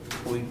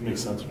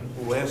Makes sense,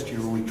 right? last year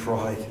we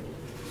tried.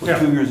 Yeah.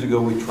 2 years ago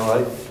we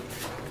tried.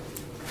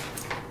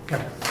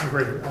 Yeah, I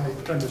agree.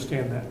 I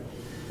understand that.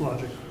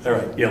 logic. All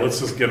right. Yeah, let's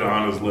just get it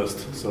on his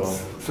list, so.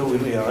 So,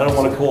 yeah, I don't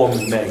want to call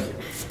him in May,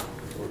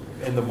 or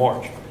end of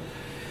March.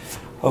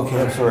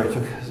 Okay, I'm sorry, I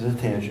took this is a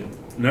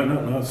tangent.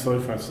 No, it's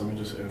totally fine, so let me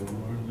just add one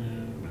more in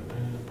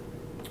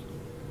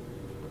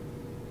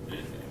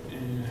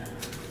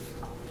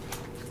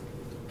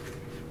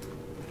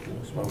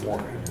It's my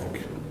water.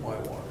 Okay, my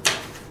water.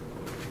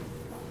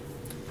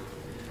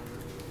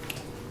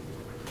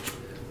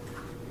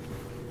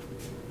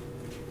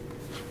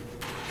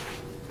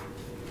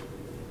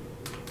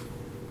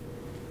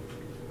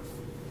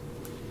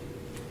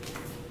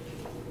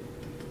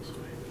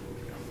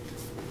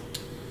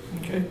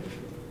 Okay.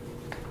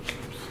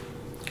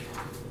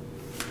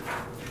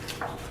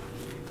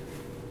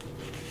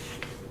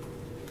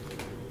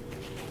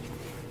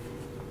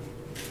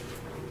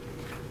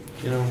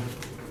 You know,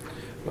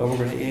 well, we're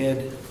going to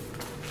add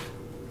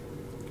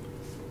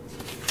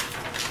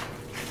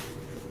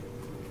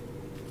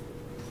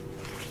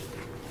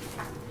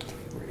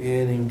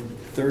adding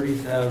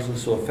 30,000,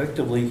 so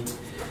effectively,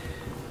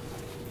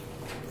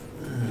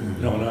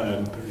 No, not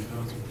adding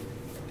 30,000.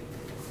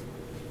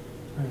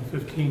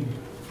 15.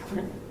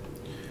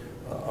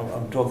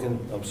 I'm talking,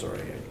 I'm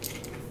sorry.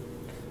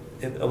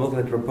 If I'm looking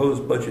at the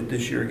proposed budget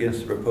this year against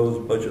the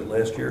proposed budget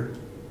last year,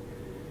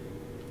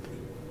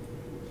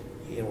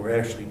 and we're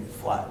actually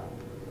flat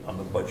on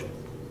the budget.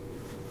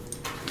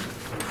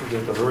 Let's look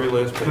at the very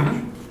last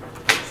page.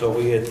 So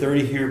we had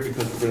 30 here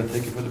because we're going to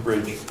take it for the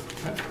bridge,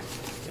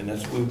 and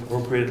that's what we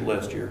appropriated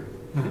last year.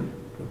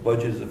 The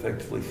budget is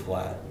effectively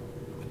flat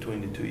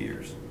between the 2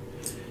 years.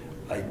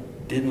 I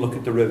didn't look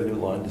at the revenue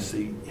line to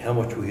see how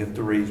much we have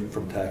to raise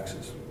from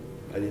taxes.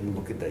 I didn't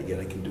look at that yet.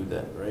 I can do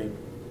that, right?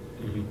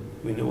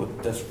 We know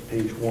what, that's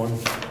page 1,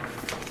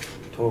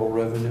 total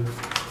revenue.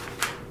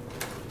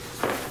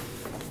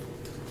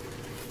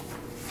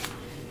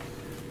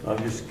 I'm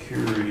just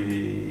curious,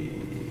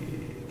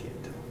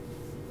 can't tell.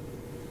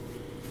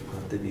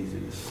 Not that easy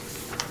to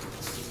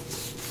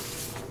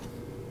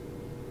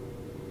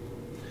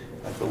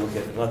I have to look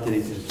at it, not that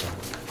easy to tell.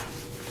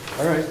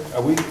 All right,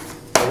 are we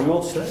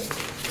all set?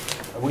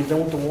 Are we done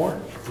with the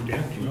warrant?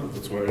 Yeah,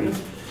 that's why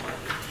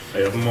I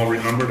have them all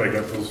renumbered. I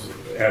got those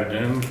added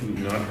in,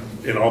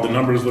 and all the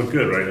numbers look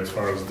good, right? As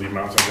far as the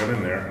amounts I got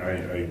in there,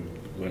 I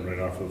went right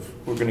off of.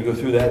 We're gonna go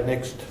through that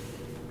next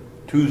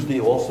Tuesday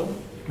also.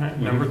 Right,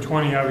 number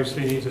 20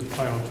 obviously needs a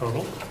final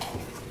total.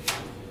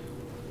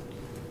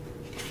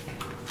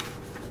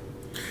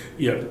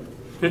 Yeah.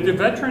 Did the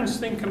veterans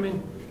thing come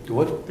in?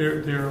 What?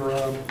 Their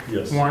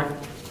Yes. warrant?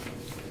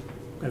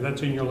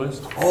 That's in your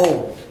list?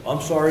 Oh,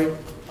 I'm sorry,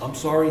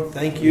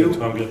 thank you.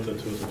 Tom, get that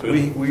to us.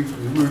 We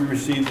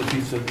received a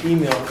piece of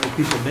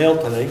mail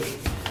today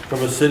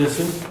from a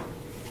citizen,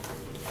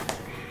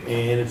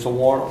 and it's a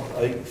warrant,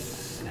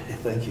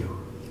 thank you.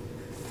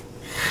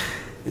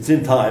 It's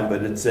in time,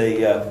 but it's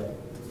a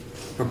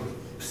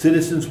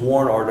citizen's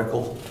warrant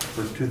article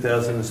for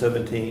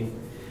 2017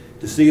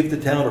 to see if the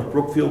town of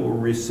Brookfield will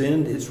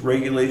rescind its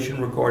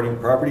regulation regarding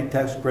property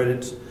tax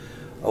credits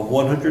of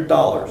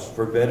 $100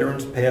 for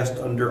veterans passed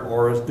under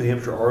New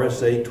Hampshire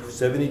RSA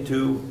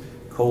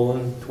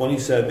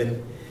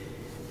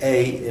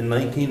 72:27A in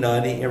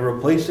 1990 and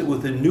replace it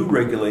with a new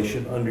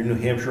regulation under New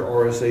Hampshire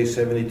RSA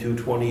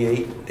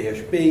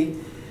 72:28-B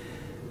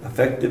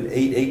effective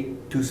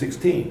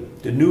 8/8/2016.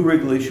 The new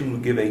regulation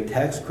would give a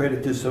tax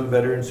credit to some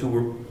veterans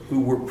who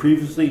were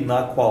previously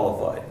not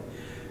qualified.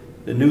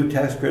 The new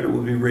tax credit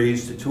would be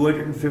raised to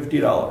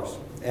 $250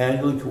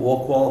 annually to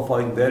all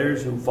qualifying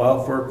veterans who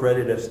file for a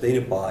credit as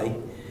stated by.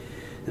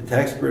 The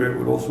tax credit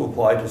would also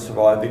apply to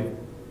surviving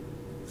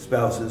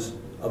spouses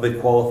of a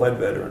qualified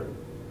veteran.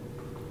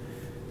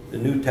 The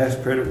new tax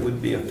credit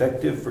would be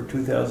effective for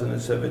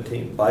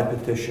 2017 by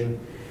petition,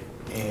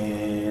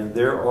 and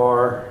there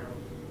are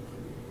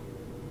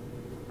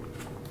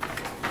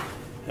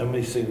how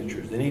many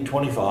signatures? They need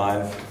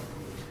 25.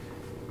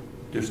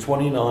 There's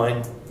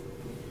 29.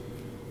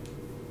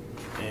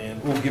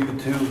 And we'll give it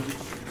to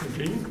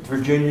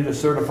Virginia to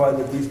certify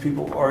that these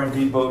people are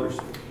indeed voters.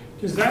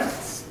 Does that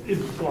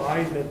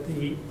imply that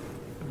the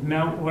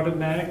amount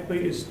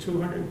automatically is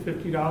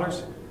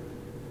 $250?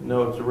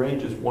 No, the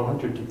range is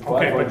 100 to 500.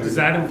 Okay, but does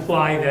that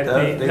imply that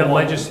the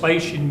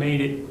legislation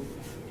made it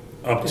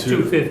Up to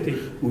to.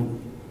 $250?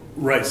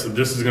 Right, so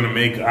this is going to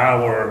make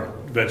our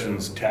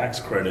veterans tax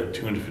credit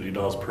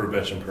 $250 per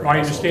veteran per I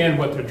household. understand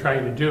what they're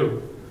trying to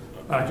do,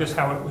 just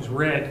how it was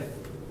read.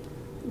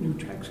 New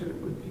tax credit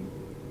would be,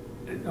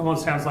 it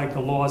almost sounds like the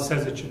law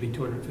says it should be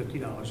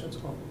 $250, that's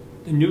all.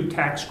 The new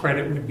tax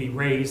credit would be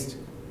raised,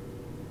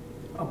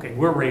 okay,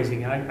 we're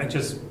raising it, I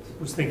just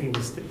was thinking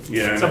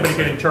Yeah, somebody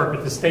could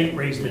interpret the state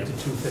raised it to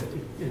 $250,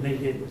 and they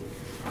didn't.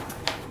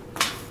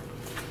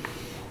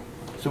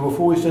 So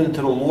before we send it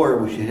to the lawyer,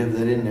 we should have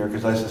that in there,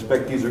 because I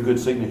suspect these are good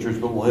signatures,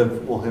 but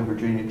we'll have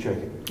Virginia check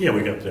it. Yeah,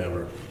 we got to have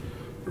her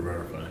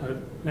verify.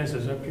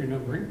 Messes up your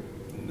numbering.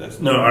 That's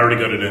No, I already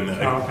got it in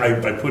there. Oh, okay.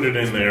 I put it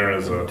in there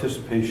as a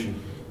anticipation.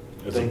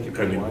 Thank you,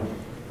 pending. Caroline.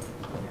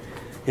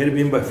 Had to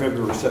be in by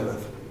February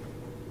 7th.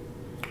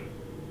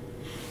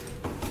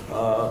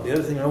 The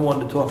other thing I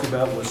wanted to talk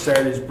about was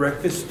Saturday's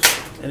breakfast.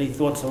 Any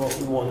thoughts on what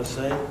we want to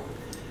say?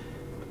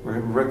 We're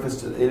having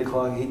breakfast at 8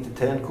 o'clock, 8 to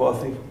 10,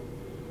 coffee.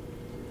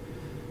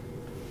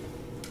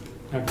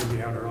 I have to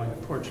be out early,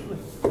 unfortunately.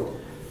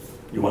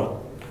 You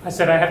want? I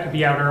said I have to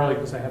be out early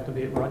because I have to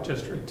be at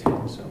Rochester at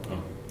 10, so.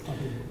 I'll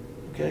be,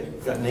 Okay,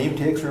 got name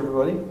tags for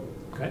everybody?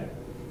 okay.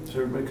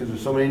 So everybody, because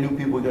there's so many new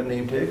people who got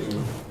name tags.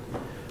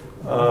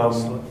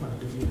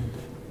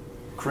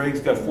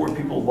 Craig's got 4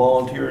 people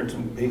volunteering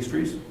some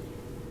pastries.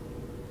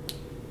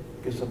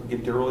 Guess I'll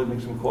get there early, make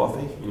some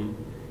coffee.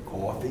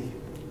 Coffee?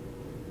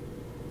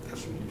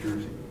 That's from New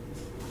Jersey.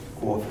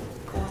 Coffee.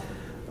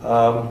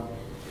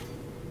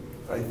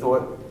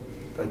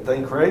 I'd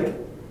thank Craig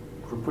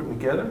for putting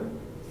together.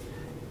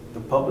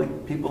 The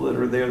public people that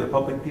are there, the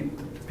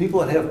people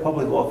that have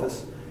public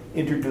office,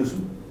 introduce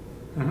them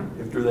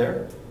if they're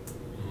there.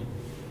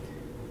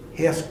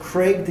 Ask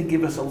Craig to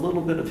give us a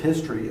little bit of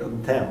history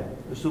of the town,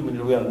 assuming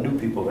that we have new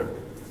people there.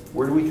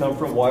 Where do we come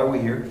from? Why are we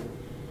here?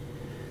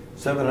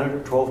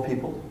 712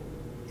 people.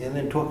 And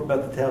then talk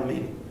about the town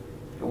meeting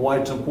and why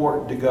it's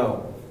important to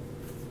go.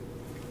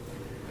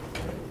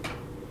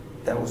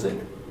 That was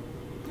it.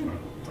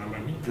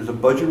 There's a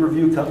budget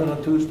review coming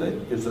on Tuesday.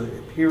 There's a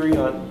hearing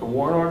on the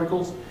warrant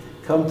articles.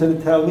 Come to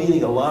the town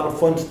meeting. A lot of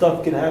fun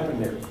stuff can happen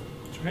there.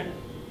 That's right.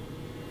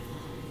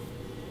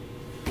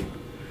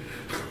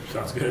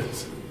 Sounds good.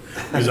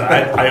 Because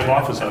I have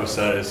office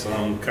outside, so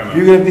I'm kind of.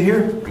 You're gonna be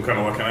here? I'm kind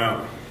of looking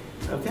out.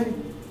 Okay.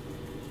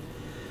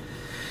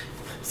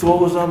 So what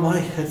was on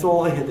that's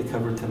all I had to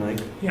cover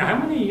tonight. Yeah,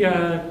 how many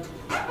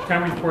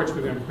town reports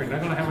we're going to print? I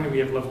don't know how many we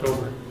have left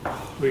over.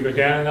 Do we go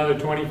down another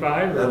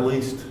 25? At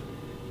least.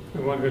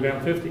 We want to go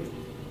down 50?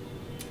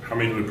 How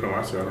many did we print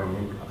last year? I don't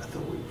remember. I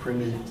thought we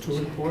printed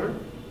 2.25?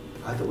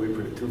 I thought we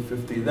printed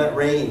 250. In that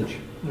range.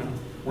 No.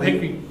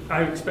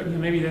 I expect,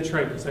 maybe that's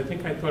right, because I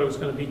thought it was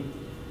going to be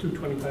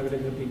 225, it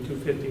ended up being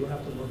 250. We'll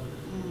have to look.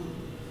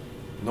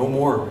 No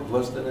more,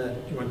 less than that.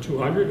 You want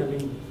 200? I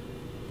mean,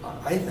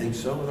 I think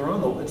so.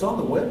 It's on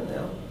the web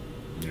now.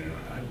 Yeah,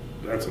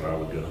 that's what I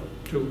would go.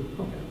 2,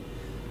 okay.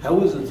 How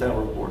is the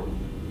town report?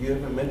 You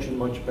haven't mentioned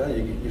much about it.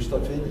 You get your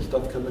stuff in and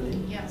stuff coming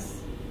in? Yes.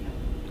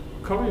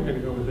 What color are you going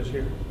to go with this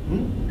year?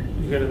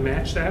 Hmm? You going to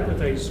match that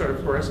with a sort of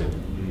fluorescent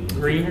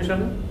green or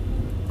something?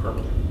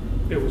 Purple.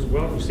 It was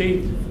well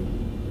received.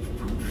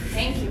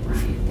 Thank you,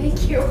 Brian.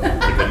 Thank you.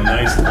 Like a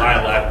nice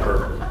lilac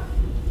purple.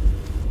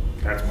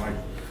 That's mine.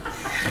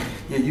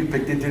 Yeah, you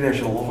picked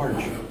international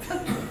orange.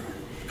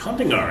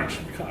 Hunting orange.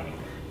 God.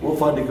 We'll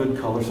find a good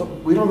color.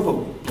 We don't have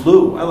a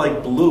blue. I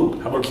like blue.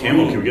 How about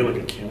camo? Can we get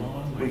like a camo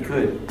one? We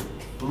could.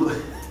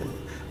 Blue.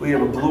 We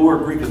have a blue or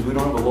green because we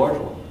don't have a large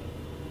one.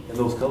 And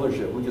those colors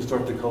yet. We can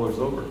start the colors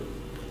over.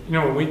 You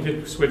know, when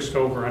we switched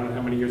over, I don't know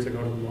how many years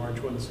ago, to the large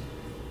ones,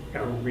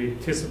 we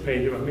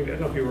anticipated, I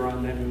don't know if you were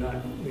on that or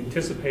not, we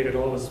anticipated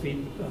all the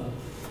speed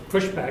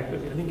pushback,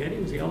 but I think Eddie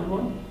was the only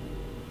one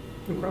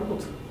who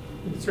grumbled.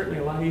 It's certainly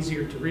a lot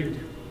easier to read.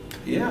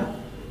 Yeah.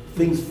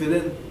 Things fit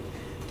in.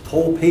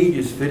 Whole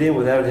pages fit in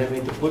without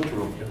having to put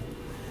through them.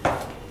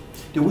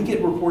 Did we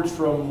get reports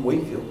from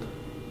Wakefield?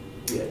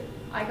 Yeah.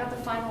 I got the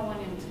final one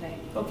in today.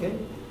 Okay.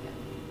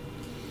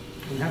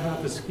 And how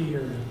about the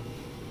skier?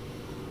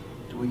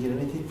 Do we get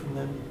anything from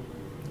them?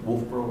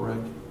 Wolfboro Rec?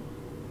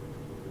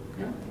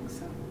 I don't think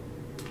so.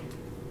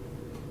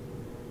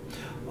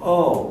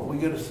 Oh, we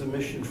got a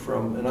submission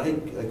from, and I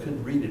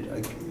couldn't read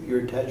it. Your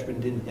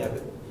attachment didn't have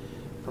it.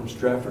 From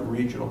Stratford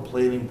Regional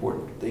Planning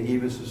Board. They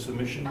gave us a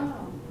submission.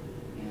 Oh,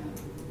 yeah.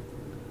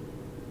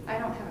 I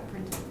don't have it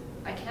printed.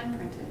 I can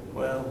print it.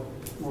 Well,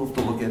 we'll have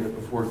to look at it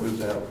before it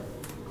goes out.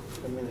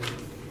 I mean,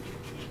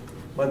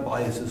 my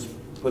bias is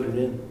put it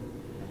in.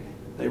 Okay.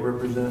 They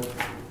represent,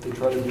 they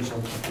try to do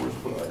something for us.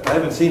 But I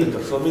haven't seen it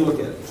though, so let me look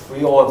at it.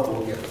 We all have to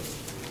look at it.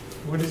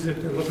 What is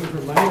it, they're looking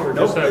for money or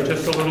Nope,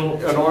 just a little?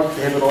 They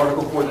have an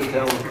article for the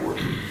town report.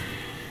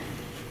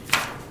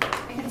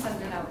 I can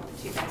send it out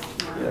to you guys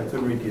tomorrow. Yeah, I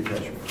couldn't read the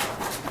attachment.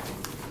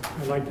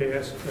 I'd like to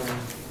ask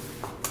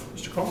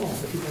Mr. Comeau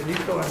if he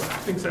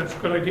thinks that's a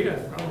good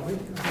idea, probably.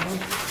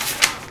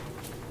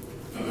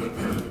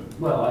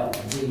 Well,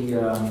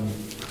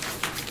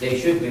 they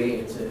should be,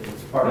 it's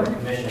part of the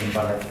commission,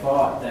 but I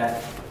thought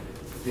that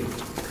the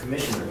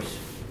commissioners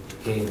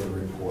gave a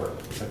report,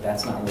 but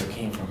that's not where it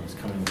came from. It's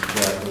coming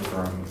directly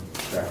from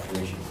Stratford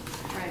Regional.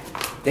 Right.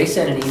 They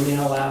sent an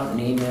email out, an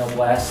email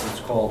blast. It's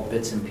called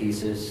Bits and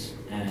Pieces,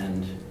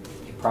 and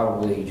it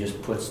probably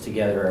just puts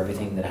together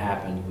everything that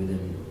happened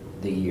within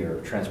the year,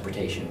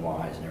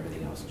 transportation-wise and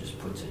everything else, and just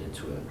puts it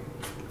into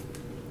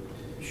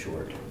a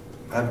short.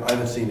 I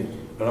haven't seen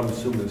it, but I'm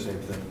assuming the same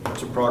thing.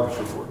 It's a progress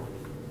report.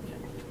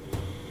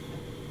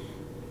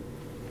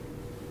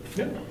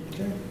 Yeah.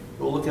 Okay.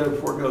 We'll look at it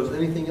before it goes.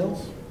 Anything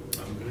else?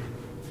 I'm good.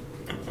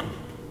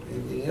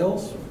 Anything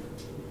else?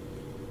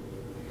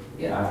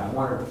 Yeah, I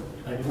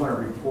do want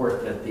to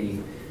report that the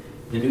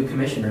new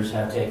commissioners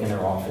have taken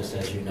their office,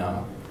 as you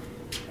know,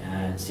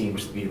 and it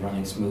seems to be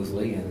running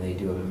smoothly, and they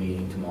do have a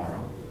meeting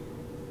tomorrow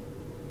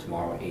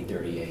at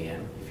 8:30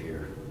 a.m. if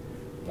you're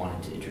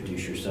wanting to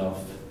introduce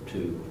yourself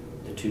to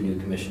the two new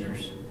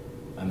commissioners,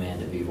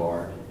 Amanda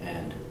Vivard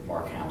and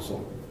Mark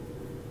Hounsel.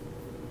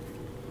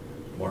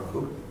 Mark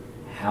who?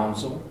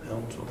 Hounsel.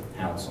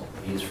 Council.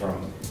 He's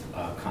from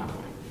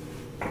Comeau.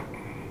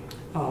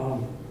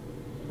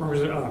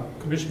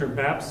 Commissioner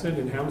Babson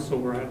and Hounsel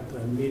were at the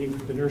meeting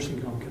for the nursing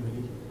home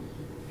committee,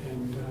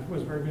 and it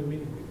was a very good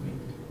meeting.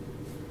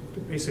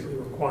 They basically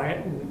were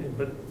quiet,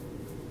 but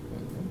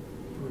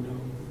there were no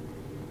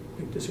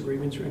big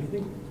disagreements or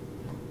anything.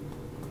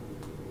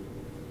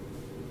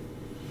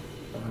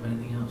 Don't have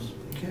anything else.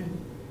 Okay.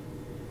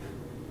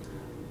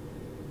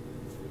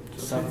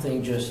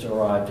 Something just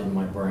arrived in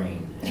my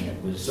brain, and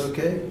it was It's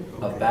okay?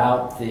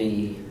 about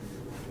the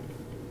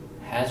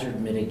hazard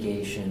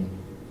mitigation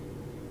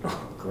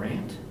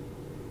grant.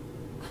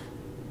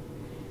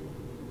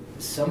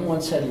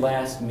 Someone said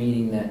last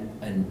meeting that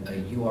a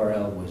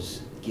URL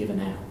was given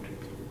out,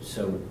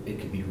 so it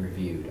could be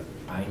reviewed.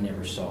 I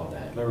never saw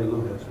that. Mary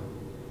Lou has it.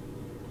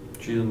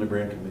 She's on the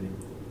grant committee.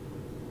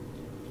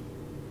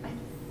 I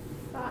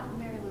thought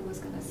Mary Lou was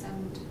going to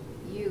send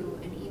you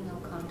an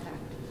email contact.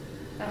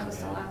 That was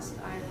the Okay. last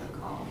I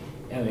recall.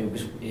 I mean,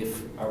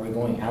 are we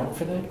going out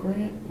for that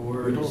grant,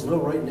 or We is- don't know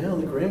right now.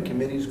 The grant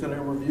committee's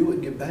gonna review it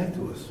and get back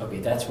to us. Okay,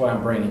 that's why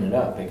I'm bringing it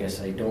up,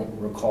 because I don't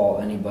recall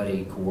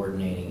anybody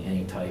coordinating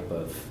any type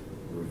of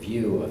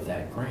review of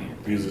that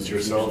grant. Because it's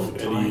yourself, Usually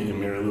time. Eddie, and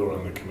Mary Lou are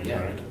on the committee,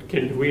 Yeah. right?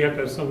 Do we have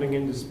to have something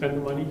in to spend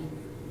the money?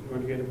 You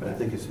want to get it I back?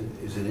 think is it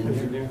in Is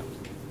there? it there?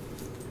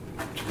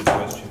 That's a good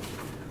question.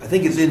 I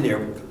think it's in there,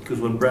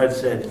 because when Brad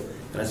said,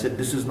 and I said,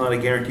 this is not a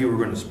guarantee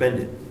we're gonna spend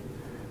it.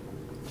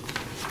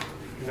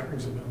 That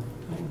rings a bell.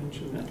 I'll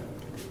mention that.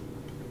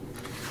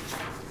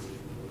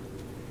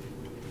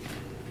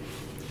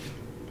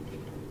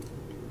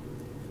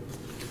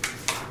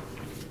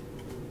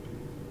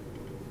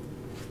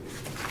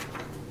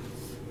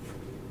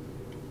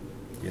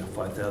 Yeah,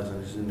 5,000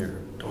 is in there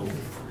total.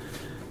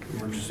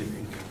 Emergency.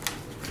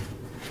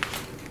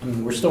 I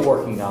mean, we're still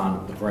working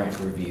on the grant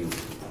review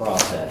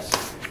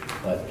process,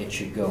 but it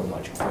should go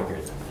much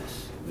quicker than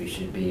this. We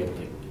should be able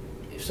to,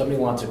 if somebody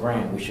wants a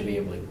grant, we should be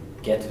able to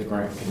get to the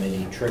grant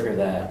committee, trigger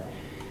that,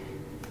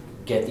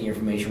 get the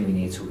information we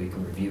need so we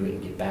can review it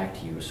and get back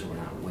to you, so we're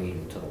not waiting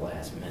until the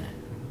last minute.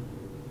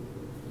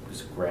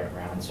 Because grant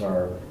rounds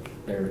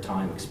their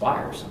time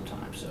expires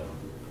sometimes, so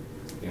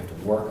we have to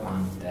work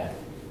on that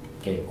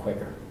getting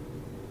quicker.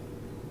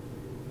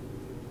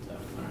 So,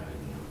 all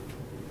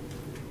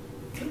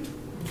right.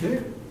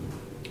 Okay.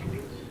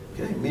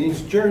 Okay,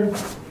 meeting's adjourned.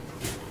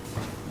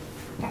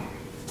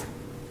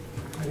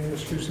 I didn't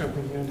ask you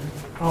something, Andrew.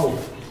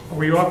 Oh, are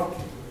we off?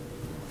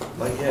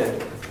 Like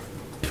Ed.